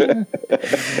you.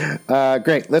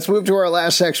 Great. Let's move to our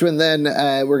last section. Then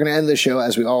we're going to end the show,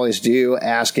 as we always do,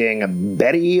 asking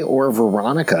Betty or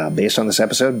Veronica. Based on this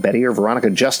episode, Betty or Veronica.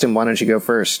 Justin, why don't you go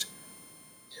first?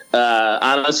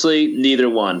 Honestly, neither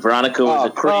one. Veronica was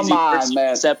a crazy person in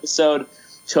this episode,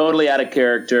 totally out of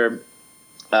character.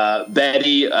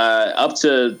 Betty, up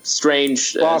to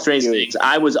strange things.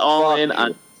 I was all in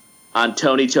on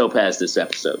Tony Topaz this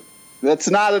episode. That's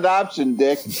not an option,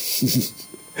 Dick.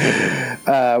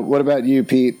 What about you,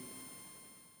 Pete?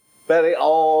 Betty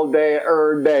all day,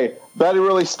 every day. Betty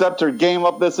really stepped her game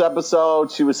up this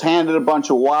episode. She was handed a bunch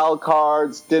of wild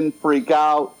cards, didn't freak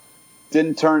out.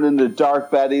 Didn't turn into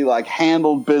Dark Betty, like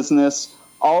handled business.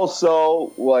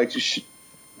 Also, like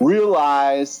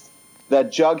realized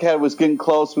that Jughead was getting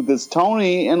close with this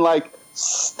Tony and like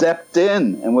stepped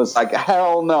in and was like,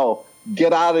 hell no,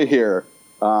 get out of here.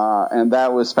 And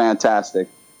that was fantastic.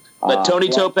 But Tony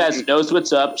Topaz knows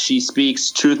what's up. She speaks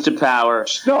truth to power.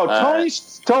 No, Tony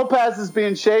Topaz is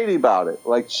being shady about it.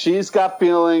 Like, she's got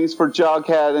feelings for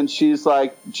Jughead, and she's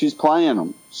playing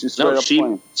him. She's straight up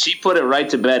playing. She put it right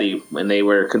to Betty when they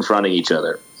were confronting each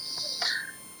other.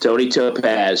 Tony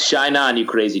Topaz, shine on, you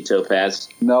crazy Topaz.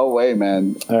 No way,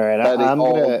 man. All right, I'm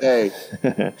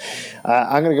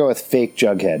gonna go with fake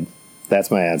Jughead. That's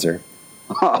my answer.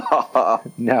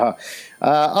 No.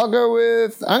 I'm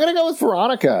going to go with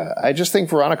Veronica. I just think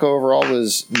Veronica overall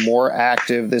was more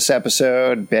active this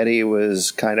episode. Betty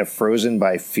was kind of frozen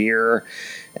by fear.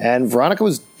 And Veronica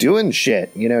was doing shit.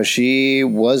 You know, she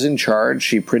was in charge.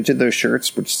 She printed those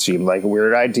shirts, which seemed like a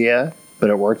weird idea, but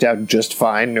it worked out just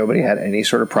fine. Nobody had any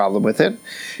sort of problem with it.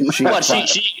 She learns how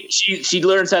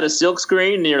to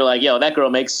silkscreen, and you're like, yo, that girl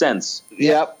makes sense.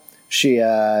 Yep.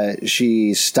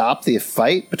 She stopped the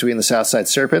fight between the Southside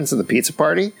Serpents and the Pizza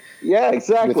Party. Yeah,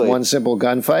 exactly. With one simple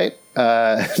gunfight.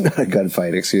 Not a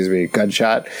gunfight, excuse me,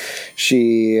 gunshot.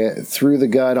 She threw the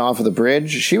gun off of the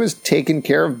bridge. She was taking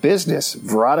care of business.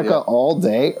 Veronica all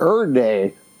day,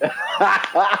 day.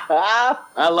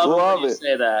 I love when you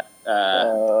say that.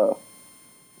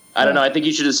 I don't know. I think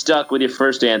you should have stuck with your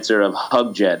first answer of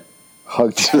Hug Jed.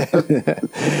 Hug Jed.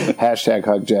 Hashtag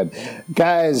Hug Jed.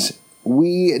 Guys,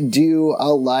 we do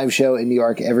a live show in New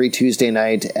York every Tuesday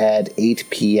night at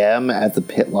 8 p.m. at the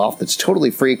Pit Loft. That's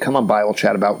totally free. Come on by. We'll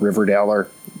chat about Riverdale or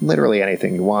literally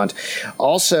anything you want.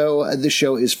 Also, the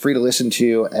show is free to listen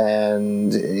to,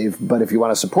 but if you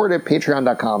want to support it,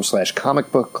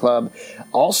 patreon.com/comicbookclub.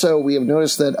 Also, we have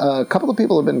noticed that a couple of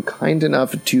people have been kind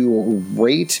enough to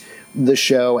rate the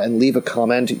show and leave a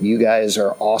comment. You guys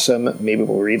are awesome. Maybe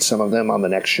we'll read some of them on the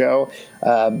next show.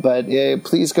 But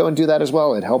please go and do that as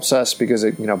well. It helps us because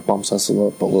it bumps us a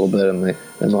little bit in the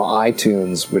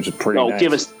iTunes, which is pretty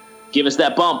nice. Give us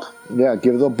that bump. Yeah,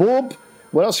 give it a bump.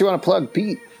 What else you want to plug,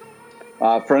 Pete?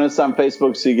 Friend us on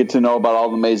Facebook so you get to know about all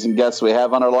the amazing guests we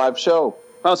have on our live show.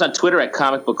 Follow us on Twitter at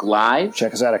Comic Book Live.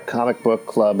 Check us out at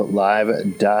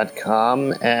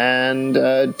comicbookclublive.com and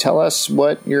tell us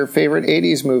what your favorite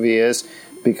 80s movie is,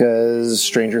 because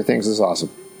Stranger Things is awesome.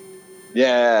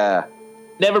 Yeah.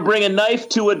 Never bring a knife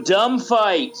to a dumb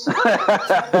fight.